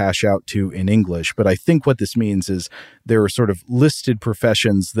here cash out to in English. But I think what this means is there are sort of listed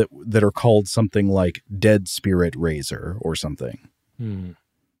professions that are called something like dead spirit raiser or something.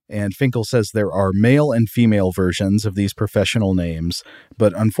 And Finkel says there are male and female versions of these professional names,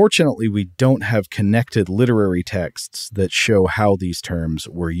 but unfortunately we don't have connected literary texts that show how these terms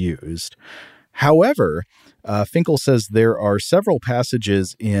were used. However, Finkel says there are several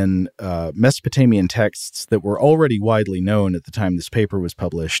passages in Mesopotamian texts that were already widely known at the time this paper was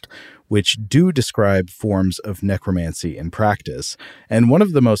published, which do describe forms of necromancy in practice. And one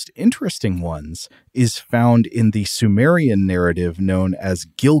of the most interesting ones is found in the Sumerian narrative known as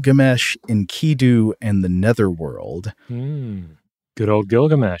Gilgamesh, Enkidu, and the Netherworld. Good old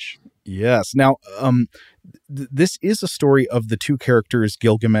Gilgamesh. Yes. Now, this is a story of the two characters,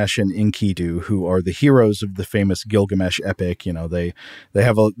 Gilgamesh and Enkidu, who are the heroes of the famous Gilgamesh epic. You know, they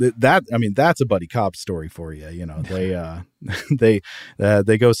have that's a buddy cop story for you. You know, they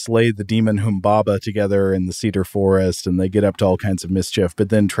go slay the demon Humbaba together in the cedar forest, and they get up to all kinds of mischief. But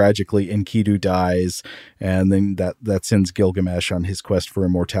then tragically, Enkidu dies, and then that sends Gilgamesh on his quest for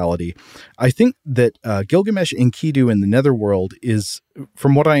immortality. I think that Gilgamesh, Enkidu, in the Netherworld is,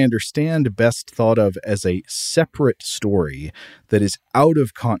 from what I understand, best thought of as a separate story that is out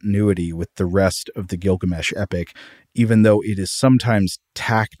of continuity with the rest of the Gilgamesh epic, even though it is sometimes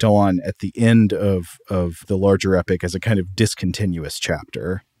tacked on at the end of the larger epic as a kind of discontinuous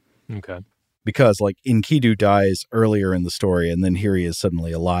chapter. Okay. Because, like, Enkidu dies earlier in the story, and then here he is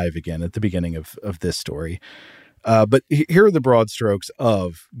suddenly alive again at the beginning of this story. But here are the broad strokes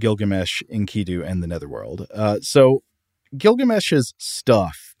of Gilgamesh, Enkidu, and the Netherworld. So Gilgamesh's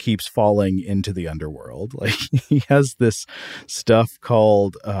stuff keeps falling into the underworld. Like, he has this stuff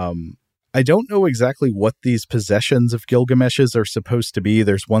called, I don't know exactly what these possessions of Gilgamesh's are supposed to be.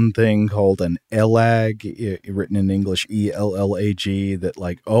 There's one thing called an Elag, written in English, E-L-L-A-G, that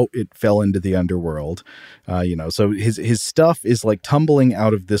it fell into the underworld. So his stuff is like tumbling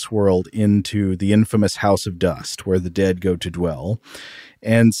out of this world into the infamous House of Dust, where the dead go to dwell.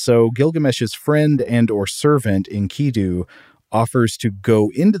 And so Gilgamesh's friend and or servant, Enkidu, offers to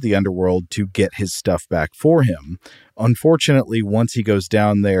go into the underworld to get his stuff back for him. Unfortunately, once he goes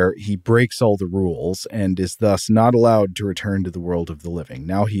down there, he breaks all the rules and is thus not allowed to return to the world of the living.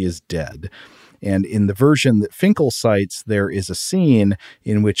 Now he is dead. And in the version that Finkel cites, there is a scene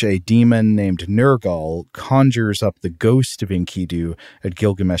in which a demon named Nergal conjures up the ghost of Enkidu at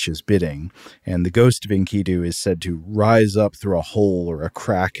Gilgamesh's bidding. And the ghost of Enkidu is said to rise up through a hole or a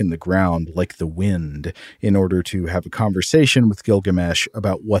crack in the ground like the wind in order to have a conversation with Gilgamesh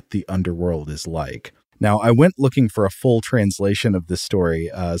about what the underworld is like. Now, I went looking for a full translation of this story,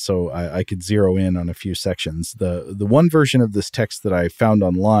 so I could zero in on a few sections. The one version of this text that I found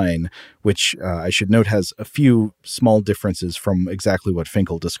online, which I should note has a few small differences from exactly what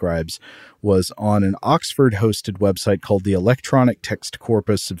Finkel describes, was on an Oxford-hosted website called the Electronic Text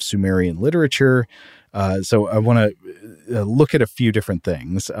Corpus of Sumerian Literature. So I want to look at a few different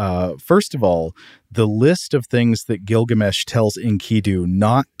things. First of all, the list of things that Gilgamesh tells Enkidu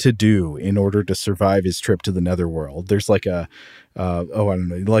not to do in order to survive his trip to the Netherworld. There's like I don't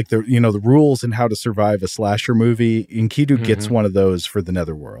know, like the rules in how to survive a slasher movie. Enkidu gets one of those for the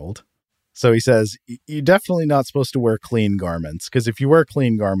Netherworld. So he says, you're definitely not supposed to wear clean garments, because if you wear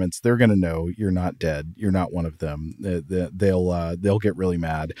clean garments, they're going to know you're not dead. You're not one of them. They'll get really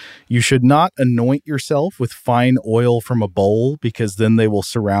mad. You should not anoint yourself with fine oil from a bowl, because then they will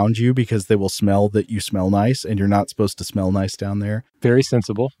surround you, because they will smell that you smell nice, and you're not supposed to smell nice down there. Very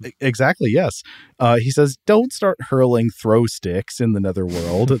sensible. Exactly, yes. He says, don't start hurling throw sticks in the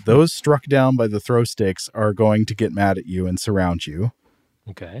netherworld. Those struck down by the throw sticks are going to get mad at you and surround you.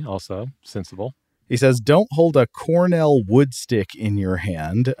 Okay, also sensible. He says, don't hold a Cornell wood stick in your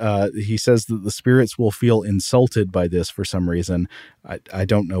hand. He says that the spirits will feel insulted by this for some reason. I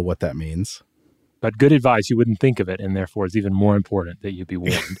don't know what that means. But good advice. You wouldn't think of it, and therefore it's even more important that you be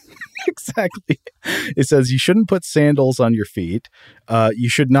warned. Exactly. It says you shouldn't put sandals on your feet. You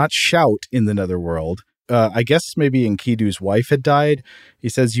should not shout in the netherworld. I guess maybe Enkidu's wife had died. He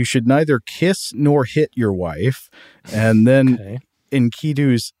says you should neither kiss nor hit your wife. And then... Okay.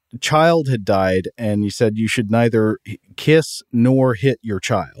 Enkidu's child had died, and you said you should neither kiss nor hit your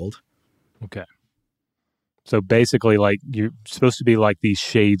child. Okay. So basically, like, you're supposed to be like these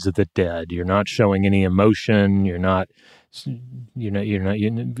shades of the dead. You're not showing any emotion. You're not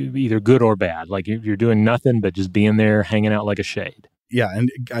either good or bad. Like you're doing nothing but just being there, hanging out like a shade. Yeah,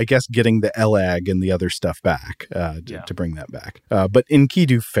 and I guess getting the Elag and the other stuff back to bring that back. But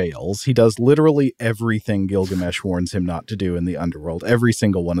Enkidu fails. He does literally everything Gilgamesh warns him not to do in the underworld, every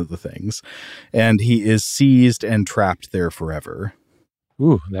single one of the things. And he is seized and trapped there forever.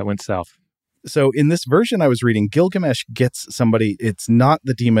 Ooh, that went south. So in this version I was reading, Gilgamesh gets somebody, it's not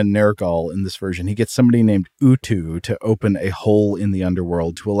the demon Nergal in this version. He gets somebody named Utu to open a hole in the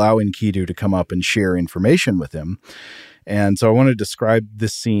underworld to allow Enkidu to come up and share information with him. And so I want to describe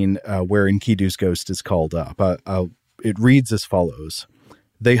this scene where Enkidu's ghost is called up. It reads as follows.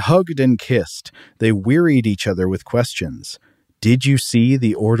 They hugged and kissed. They wearied each other with questions. Did you see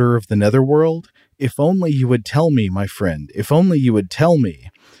the order of the netherworld? If only you would tell me, my friend. If only you would tell me.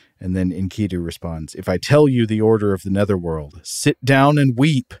 And then Enkidu responds, if I tell you the order of the netherworld, sit down and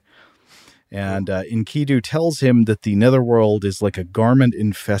weep. And Enkidu tells him that the netherworld is like a garment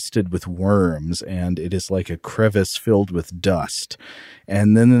infested with worms, and it is like a crevice filled with dust.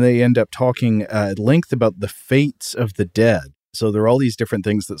 And then they end up talking at length about the fates of the dead. So there are all these different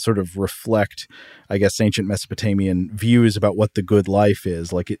things that sort of reflect, I guess, ancient Mesopotamian views about what the good life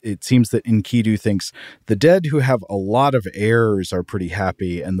is. Like it seems that Enkidu thinks the dead who have a lot of heirs are pretty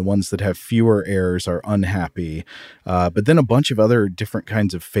happy, and the ones that have fewer heirs are unhappy. But then a bunch of other different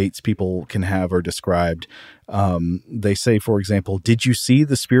kinds of fates people can have are described. They say, for example, did you see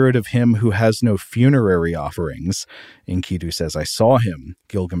the spirit of him who has no funerary offerings? Enkidu says, I saw him.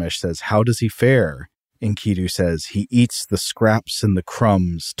 Gilgamesh says, how does he fare? Enkidu says, he eats the scraps and the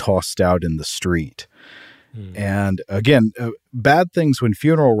crumbs tossed out in the street. And again, bad things when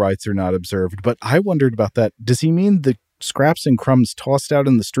funeral rites are not observed. But I wondered about that. Does he mean the scraps and crumbs tossed out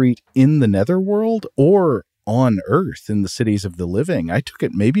in the street in the netherworld or on Earth in the cities of the living? I took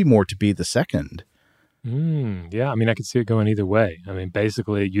it maybe more to be the second. Yeah, I mean, I could see it going either way. I mean,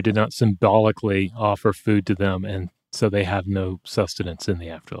 basically, you did not symbolically offer food to them, and so they have no sustenance in the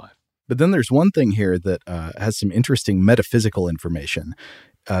afterlife. But then there's one thing here that has some interesting metaphysical information.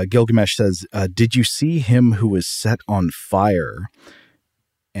 Gilgamesh says, did you see him who was set on fire?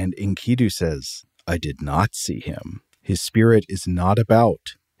 And Enkidu says, I did not see him. His spirit is not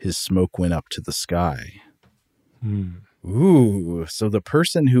about. His smoke went up to the sky. Ooh, so the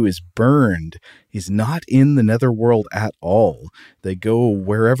person who is burned is not in the netherworld at all. They go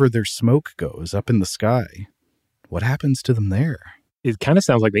wherever their smoke goes, up in the sky. What happens to them there? It kind of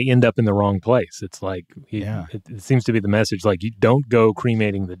sounds like they end up in the wrong place. It's like, it seems to be the message, like, you don't go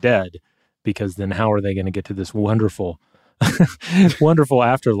cremating the dead, because then how are they going to get to this wonderful, wonderful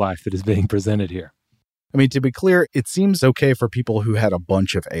afterlife that is being presented here? I mean, to be clear, it seems okay for people who had a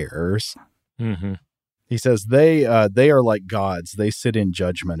bunch of heirs. Mm-hmm. He says they are like gods. They sit in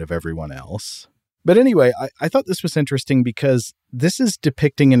judgment of everyone else. But anyway, I thought this was interesting because this is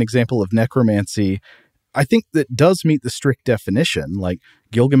depicting an example of necromancy I think that does meet the strict definition. Like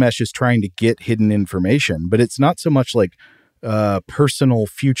Gilgamesh is trying to get hidden information, but it's not so much like personal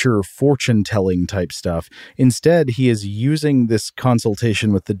future fortune telling type stuff. Instead, he is using this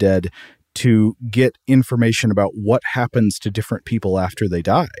consultation with the dead to get information about what happens to different people after they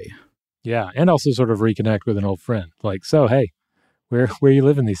die. Yeah, and also sort of reconnect with an old friend. Like, so hey, where are you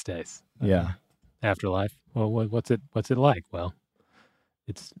living these days? Yeah, afterlife. Well, what's it like? Well,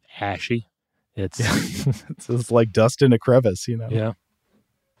 it's ashy. It's it's like dust in a crevice, you know. Yeah.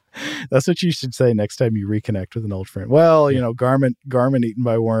 That's what you should say next time you reconnect with an old friend. Well, you know, garment eaten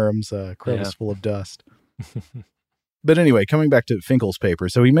by worms, crevice full of dust. But anyway, coming back to Finkel's paper,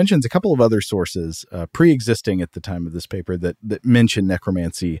 so he mentions a couple of other sources pre-existing at the time of this paper that mention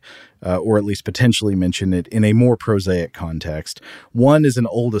necromancy, or at least potentially mention it in a more prosaic context. One is an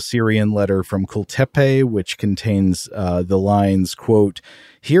old Assyrian letter from Kultepe, which contains the lines, quote,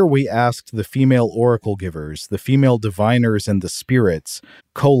 "Here we asked the female oracle givers, the female diviners and the spirits,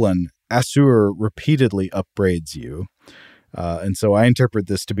 Assur repeatedly upbraids you." And so I interpret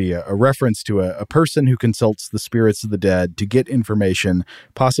this to be a reference to a person who consults the spirits of the dead to get information.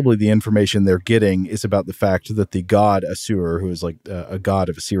 Possibly the information they're getting is about the fact that the god Assur, who is like a god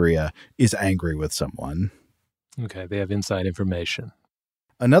of Assyria, is angry with someone. Okay, they have inside information.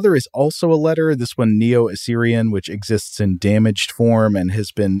 Another is also a letter, this one Neo-Assyrian, which exists in damaged form and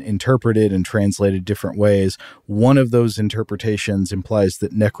has been interpreted and translated different ways. One of those interpretations implies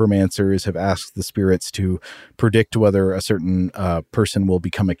that necromancers have asked the spirits to predict whether a certain person will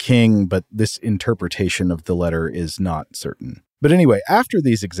become a king, but this interpretation of the letter is not certain. But anyway, after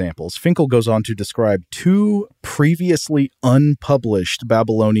these examples, Finkel goes on to describe two previously unpublished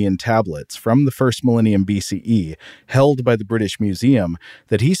Babylonian tablets from the first millennium BCE held by the British Museum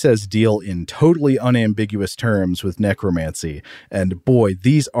that he says deal in totally unambiguous terms with necromancy. And boy,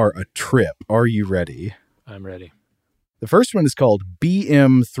 these are a trip. Are you ready? I'm ready. The first one is called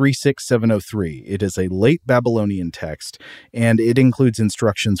BM 36703. It is a late Babylonian text, and it includes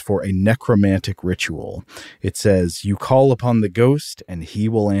instructions for a necromantic ritual. It says, "You call upon the ghost, and he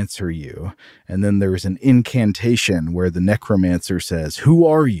will answer you." And then there's an incantation where the necromancer says, "Who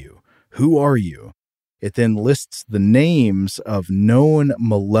are you? Who are you?" It then lists the names of known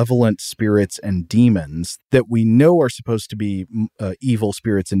malevolent spirits and demons that we know are supposed to be evil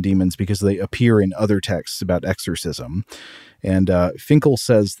spirits and demons because they appear in other texts about exorcism. And Finkel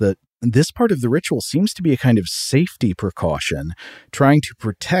says that this part of the ritual seems to be a kind of safety precaution, trying to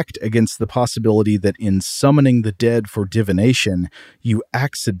protect against the possibility that in summoning the dead for divination, you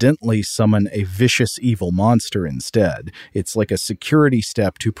accidentally summon a vicious evil monster instead. It's like a security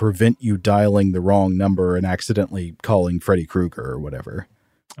step to prevent you dialing the wrong number and accidentally calling Freddy Krueger or whatever.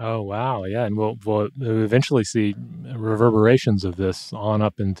 Oh, wow. Yeah. And we'll eventually see reverberations of this on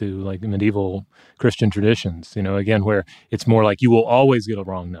up into like medieval Christian traditions, again, where it's more like you will always get a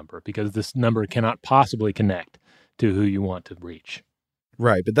wrong number because this number cannot possibly connect to who you want to reach.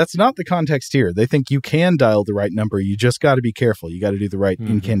 Right. But that's not the context here. They think you can dial the right number. You just got to be careful. You got to do the right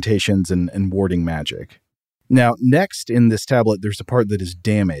incantations and warding magic. Now, next in this tablet, there's a part that is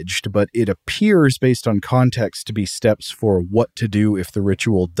damaged, but it appears based on context to be steps for what to do if the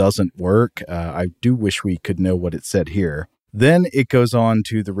ritual doesn't work. I do wish we could know what it said here. Then it goes on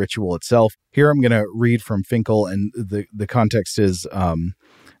to the ritual itself. Here I'm going to read from Finkel, and the context is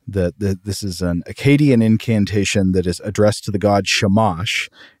that this is an Akkadian incantation that is addressed to the god Shamash,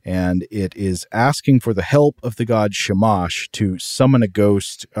 and it is asking for the help of the god Shamash to summon a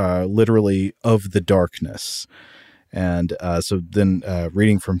ghost, literally of the darkness. And so then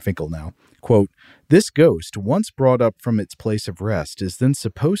reading from Finkel now, quote, "This ghost, once brought up from its place of rest, is then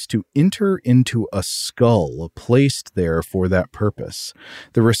supposed to enter into a skull placed there for that purpose.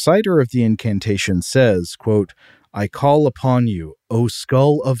 The reciter of the incantation says, quote, 'I call upon you, O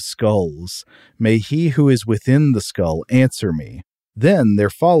skull of skulls. May he who is within the skull answer me.' Then there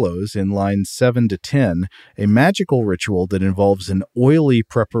follows, in lines 7 to 10, a magical ritual that involves an oily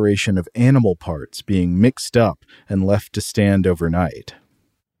preparation of animal parts being mixed up and left to stand overnight."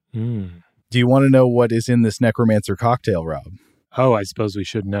 Do you want to know what is in this necromancer cocktail, Rob? Oh, I suppose we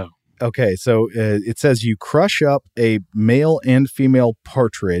should know. Okay, so it says you crush up a male and female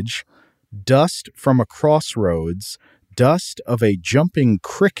partridge, dust from a crossroads, dust of a jumping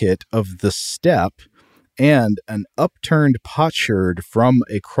cricket of the steppe, and an upturned potsherd from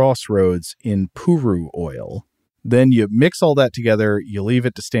a crossroads in puru oil. Then you mix all that together, you leave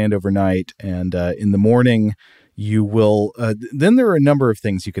it to stand overnight, and in the morning you will, then there are a number of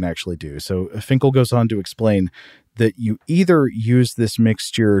things you can actually do. So Finkel goes on to explain that you either use this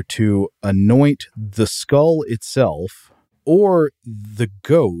mixture to anoint the skull itself or the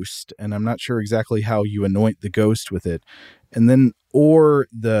ghost, and I'm not sure exactly how you anoint the ghost with it, and then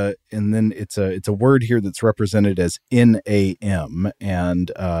it's a word here that's represented as NAM,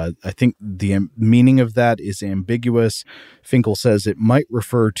 and I think the meaning of that is ambiguous. Finkel says it might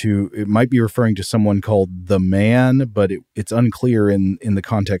be referring to someone called the Man, but it's unclear in the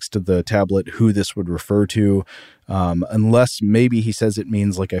context of the tablet who this would refer to, unless maybe he says it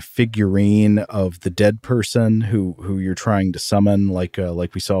means like a figurine of the dead person who you're trying to summon, like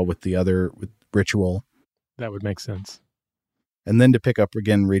we saw with the other ritual. That would make sense. And then to pick up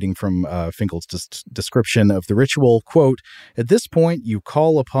again, reading from Finkel's description of the ritual, quote, "At this point, you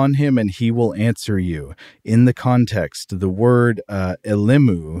call upon him and he will answer you. In the context, the word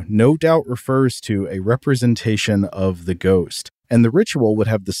elemu no doubt refers to a representation of the ghost. And the ritual would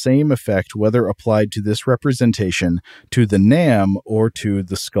have the same effect whether applied to this representation, to the Nam, or to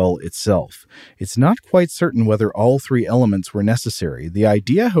the skull itself. It's not quite certain whether all three elements were necessary. The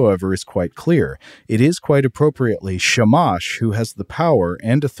idea, however, is quite clear. It is quite appropriately Shamash who has the power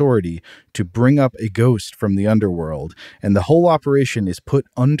and authority to bring up a ghost from the underworld, and the whole operation is put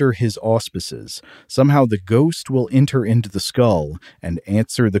under his auspices. Somehow the ghost will enter into the skull and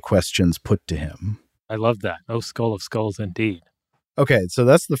answer the questions put to him." I love that. Oh, skull of skulls, indeed. Okay, so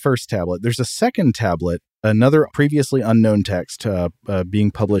that's the first tablet. There's a second tablet, another previously unknown text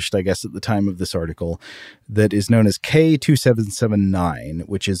being published, I guess, at the time of this article, that is known as K2779,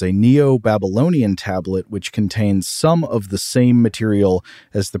 which is a Neo-Babylonian tablet which contains some of the same material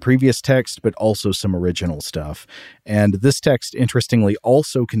as the previous text, but also some original stuff. And this text, interestingly,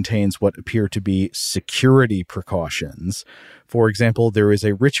 also contains what appear to be security precautions. For example, there is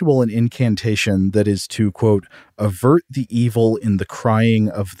a ritual and incantation that is to, quote, avert the evil in the crying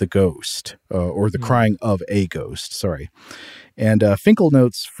of the ghost, or the crying of a ghost, sorry. And Finkel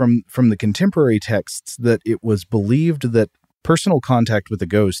notes from the contemporary texts that it was believed that personal contact with a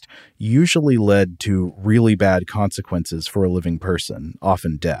ghost usually led to really bad consequences for a living person,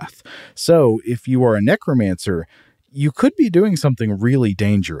 often death. So if you are a necromancer, you could be doing something really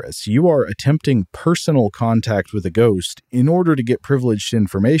dangerous. You are attempting personal contact with a ghost in order to get privileged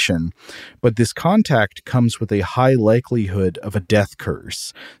information, but this contact comes with a high likelihood of a death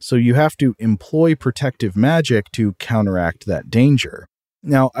curse. So you have to employ protective magic to counteract that danger.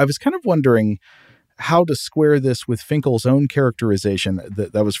 Now, I was kind of wondering how to square this with Finkel's own characterization,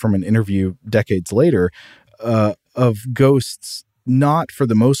 that was from an interview decades later, of ghosts not, for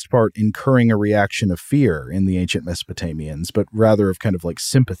the most part, incurring a reaction of fear in the ancient Mesopotamians, but rather of kind of like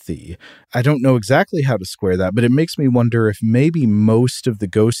sympathy. I don't know exactly how to square that, but it makes me wonder if maybe most of the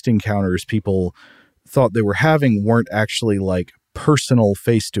ghost encounters people thought they were having weren't actually like personal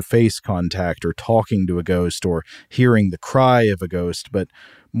face-to-face contact or talking to a ghost or hearing the cry of a ghost, but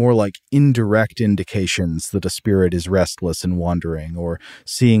more like indirect indications that a spirit is restless and wandering, or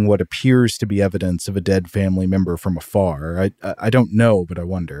seeing what appears to be evidence of a dead family member from afar. I don't know, but I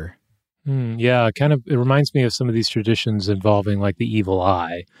wonder. Yeah, it reminds me of some of these traditions involving like the evil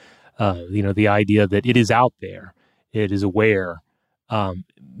eye. The idea that it is out there, it is aware,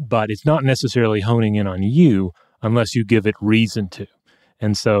 but it's not necessarily honing in on you unless you give it reason to.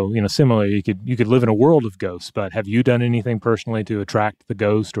 And so, similarly, you could live in a world of ghosts, but have you done anything personally to attract the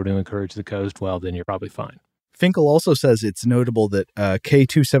ghost or to encourage the ghost? Well, then you're probably fine. Finkel also says it's notable that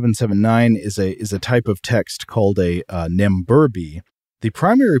K2779 is a type of text called a Nemburbi, the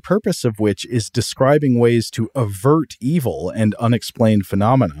primary purpose of which is describing ways to avert evil and unexplained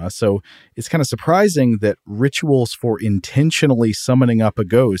phenomena. So it's kind of surprising that rituals for intentionally summoning up a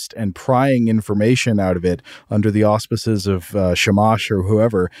ghost and prying information out of it under the auspices of Shamash or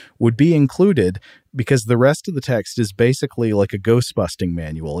whoever would be included, because the rest of the text is basically like a ghost-busting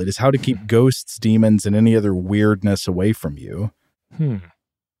manual. It is how to keep ghosts, demons, and any other weirdness away from you.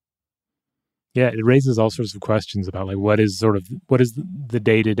 Yeah, it raises all sorts of questions about like what is the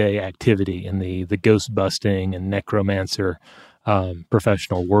day-to-day activity in the ghost busting and necromancer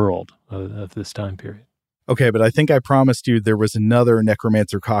professional world of this time period. Okay, but I think I promised you there was another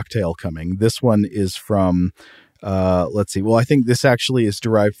necromancer cocktail coming. This one is from let's see. Well, I think this actually is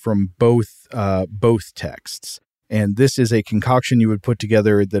derived from both texts. And this is a concoction you would put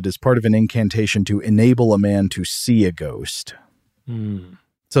together that is part of an incantation to enable a man to see a ghost.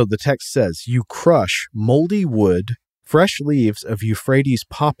 So the text says, you crush moldy wood, fresh leaves of Euphrates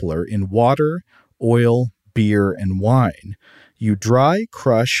poplar in water, oil, beer, and wine. You dry,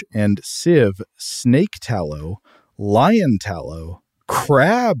 crush, and sieve snake tallow, lion tallow,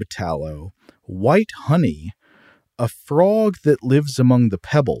 crab tallow, white honey, a frog that lives among the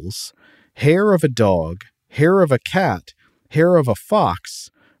pebbles, hair of a dog, hair of a cat, hair of a fox,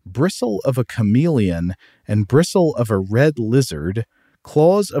 bristle of a chameleon, and bristle of a red lizard,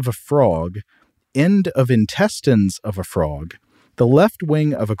 claws of a frog, end of intestines of a frog, the left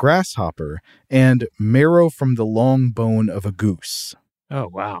wing of a grasshopper, and marrow from the long bone of a goose. Oh,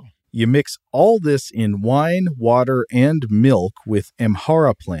 wow. You mix all this in wine, water, and milk with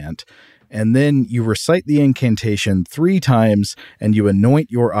amhara plant, and then you recite the incantation 3 times, and you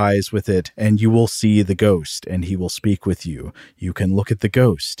anoint your eyes with it, and you will see the ghost, and he will speak with you. You can look at the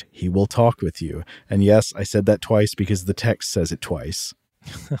ghost. He will talk with you. And yes, I said that twice because the text says it twice.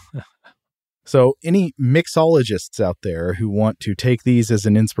 So any mixologists out there who want to take these as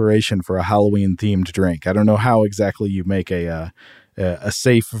an inspiration for a Halloween-themed drink, I don't know how exactly you make a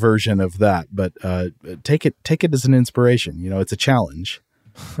safe version of that, but take it as an inspiration. It's a challenge.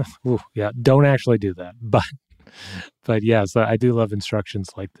 Ooh, yeah, don't actually do that. But yes, I do love instructions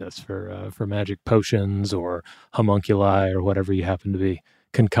like this for magic potions or homunculi or whatever you happen to be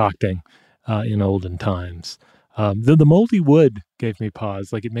concocting in olden times. The moldy wood gave me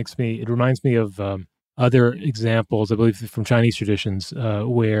pause. Like it reminds me of other examples, I believe from Chinese traditions,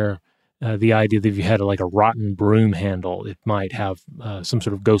 where the idea that if you had a rotten broom handle, it might have some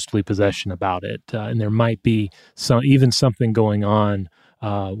sort of ghostly possession about it. And there might be something going on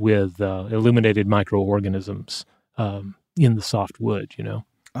with illuminated microorganisms in the soft wood,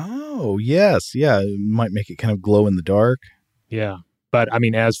 Oh, yes. Yeah. It might make it kind of glow in the dark. Yeah. But I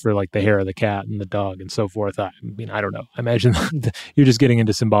mean, as for the hair of the cat and the dog and so forth, I don't know. I imagine you're just getting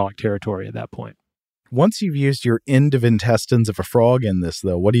into symbolic territory at that point. Once you've used your end of intestines of a frog in this,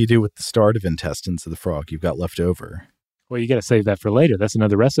 though, what do you do with the start of intestines of the frog you've got left over? Well, you got to save that for later. That's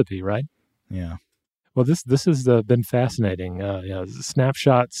another recipe, right? Yeah. Well, this has been fascinating.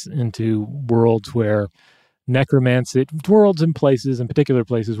 Snapshots into worlds where necromancy, worlds and places, in particular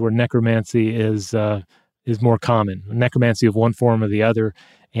places where necromancy is more common. Necromancy of one form or the other,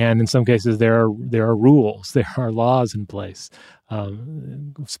 and in some cases there are rules, there are laws in place,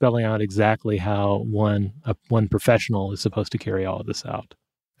 spelling out exactly how one professional is supposed to carry all of this out.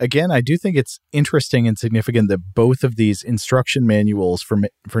 Again, I do think it's interesting and significant that both of these instruction manuals for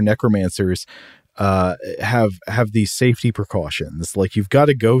necromancers have these safety precautions. Like you've got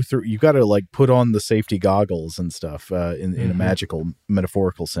to put on the safety goggles and stuff in a magical,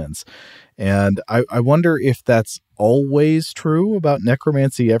 metaphorical sense. And I wonder if that's always true about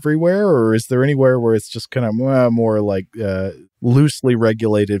necromancy everywhere, or is there anywhere where it's just kind of more like loosely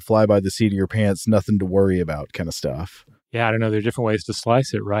regulated, fly by the seat of your pants, nothing to worry about kind of stuff? Yeah, I don't know. There are different ways to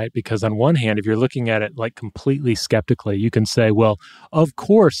slice it, right? Because on one hand, if you're looking at it completely skeptically, you can say, well, of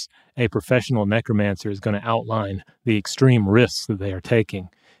course, a professional necromancer is going to outline the extreme risks that they are taking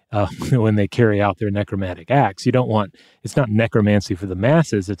when they carry out their necromantic acts. It's not necromancy for the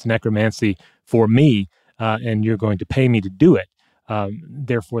masses, it's necromancy for me, and you're going to pay me to do it.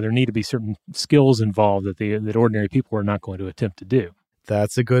 Therefore, there need to be certain skills involved that ordinary people are not going to attempt to do.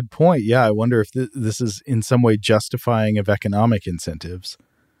 That's a good point. Yeah, I wonder if this is in some way justifying of economic incentives.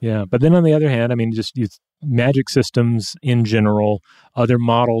 Yeah, but then on the other hand, I mean, just magic systems in general, other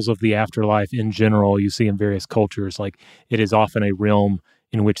models of the afterlife in general, you see in various cultures, it is often a realm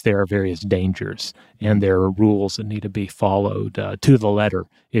in which there are various dangers and there are rules that need to be followed to the letter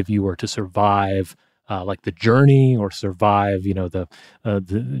if you were to survive the journey or survive, the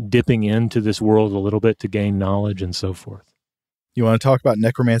dipping into this world a little bit to gain knowledge and so forth. You want to talk about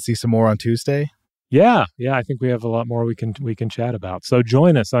necromancy some more on Tuesday? Yeah, I think we have a lot more we can chat about. So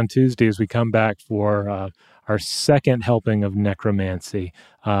join us on Tuesday as we come back for our second helping of necromancy.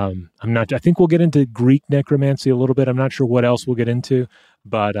 I think we'll get into Greek necromancy a little bit. I'm not sure what else we'll get into,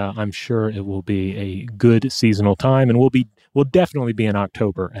 but I'm sure it will be a good seasonal time, and we'll definitely be in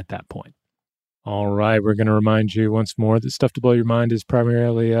October at that point. All right, we're going to remind you once more that Stuff to Blow Your Mind is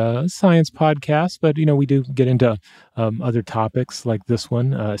primarily a science podcast, but, we do get into other topics like this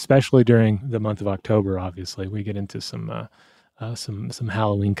one, especially during the month of October, obviously. We get into some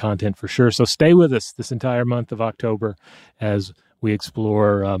Halloween content for sure. So stay with us this entire month of October as we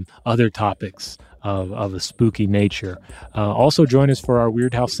explore other topics of a spooky nature. Also join us for our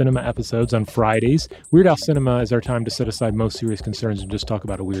Weird House Cinema episodes on Fridays. Weird House Cinema is our time to set aside most serious concerns and just talk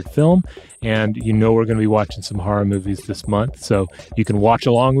about a weird film. And we're going to be watching some horror movies this month, so you can watch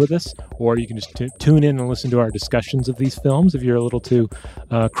along with us, or you can just tune in and listen to our discussions of these films if you're a little too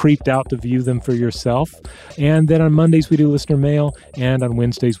creeped out to view them for yourself. And then on Mondays we do listener mail, and on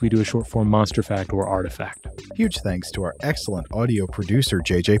Wednesdays we do a short form monster fact or artifact. Huge thanks to our excellent audio producer,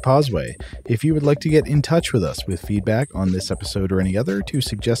 JJ Posway. If you would like to get in touch with us with feedback on this episode or any other, to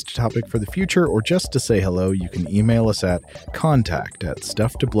suggest a topic for the future, or just to say hello, you can email us at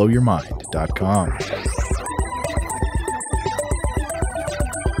contact@stufftoblowyourmind.com.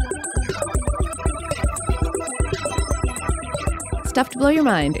 Stuff to Blow Your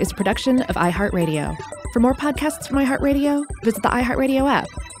Mind is a production of iHeartRadio. For more podcasts from iHeartRadio, visit the iHeartRadio app,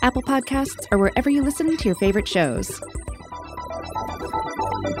 Apple Podcasts, or wherever you listen to your favorite shows.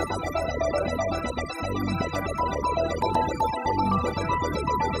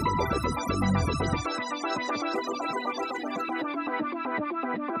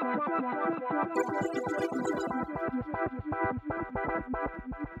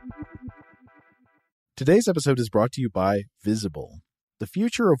 Today's episode is brought to you by Visible. The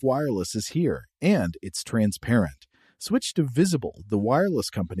future of wireless is here, and it's transparent. Switch to Visible, the wireless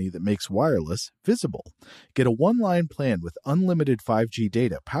company that makes wireless visible. Get a one-line plan with unlimited 5G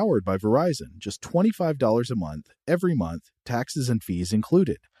data powered by Verizon, just $25 a month, every month, taxes and fees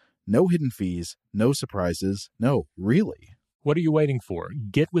included. No hidden fees, no surprises, no, really. What are you waiting for?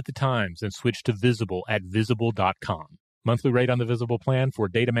 Get with the times and switch to Visible at Visible.com. Monthly rate on the Visible plan for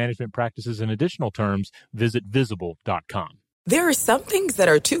data management practices and additional terms, visit Visible.com. There are some things that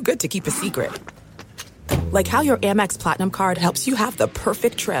are too good to keep a secret. Like how your Amex Platinum card helps you have the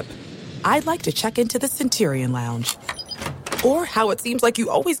perfect trip. I'd like to check into the Centurion Lounge. Or how it seems like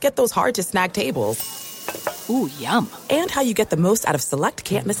you always get those hard-to-snag tables. Ooh, yum. And how you get the most out of select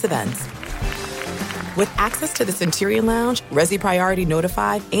can't-miss events. With access to the Centurion Lounge, Resi Priority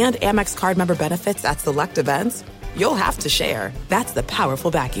Notified, and Amex card member benefits at select events, you'll have to share. That's the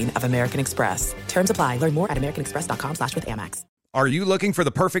powerful backing of American Express. Terms apply. Learn more at americanexpress.com/withAmex. Are you looking for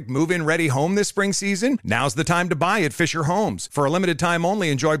the perfect move-in ready home this spring season? Now's the time to buy at Fisher Homes. For a limited time only,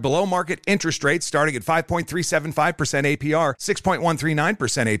 enjoy below-market interest rates starting at 5.375% APR,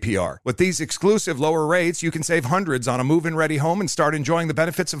 6.139% APR. With these exclusive lower rates, you can save hundreds on a move-in ready home and start enjoying the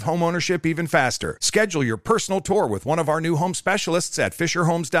benefits of home ownership even faster. Schedule your personal tour with one of our new home specialists at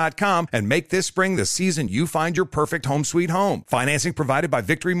FisherHomes.com and make this spring the season you find your perfect home sweet home. Financing provided by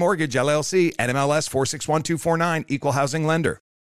Victory Mortgage, LLC, NMLS 461249, Equal Housing Lender.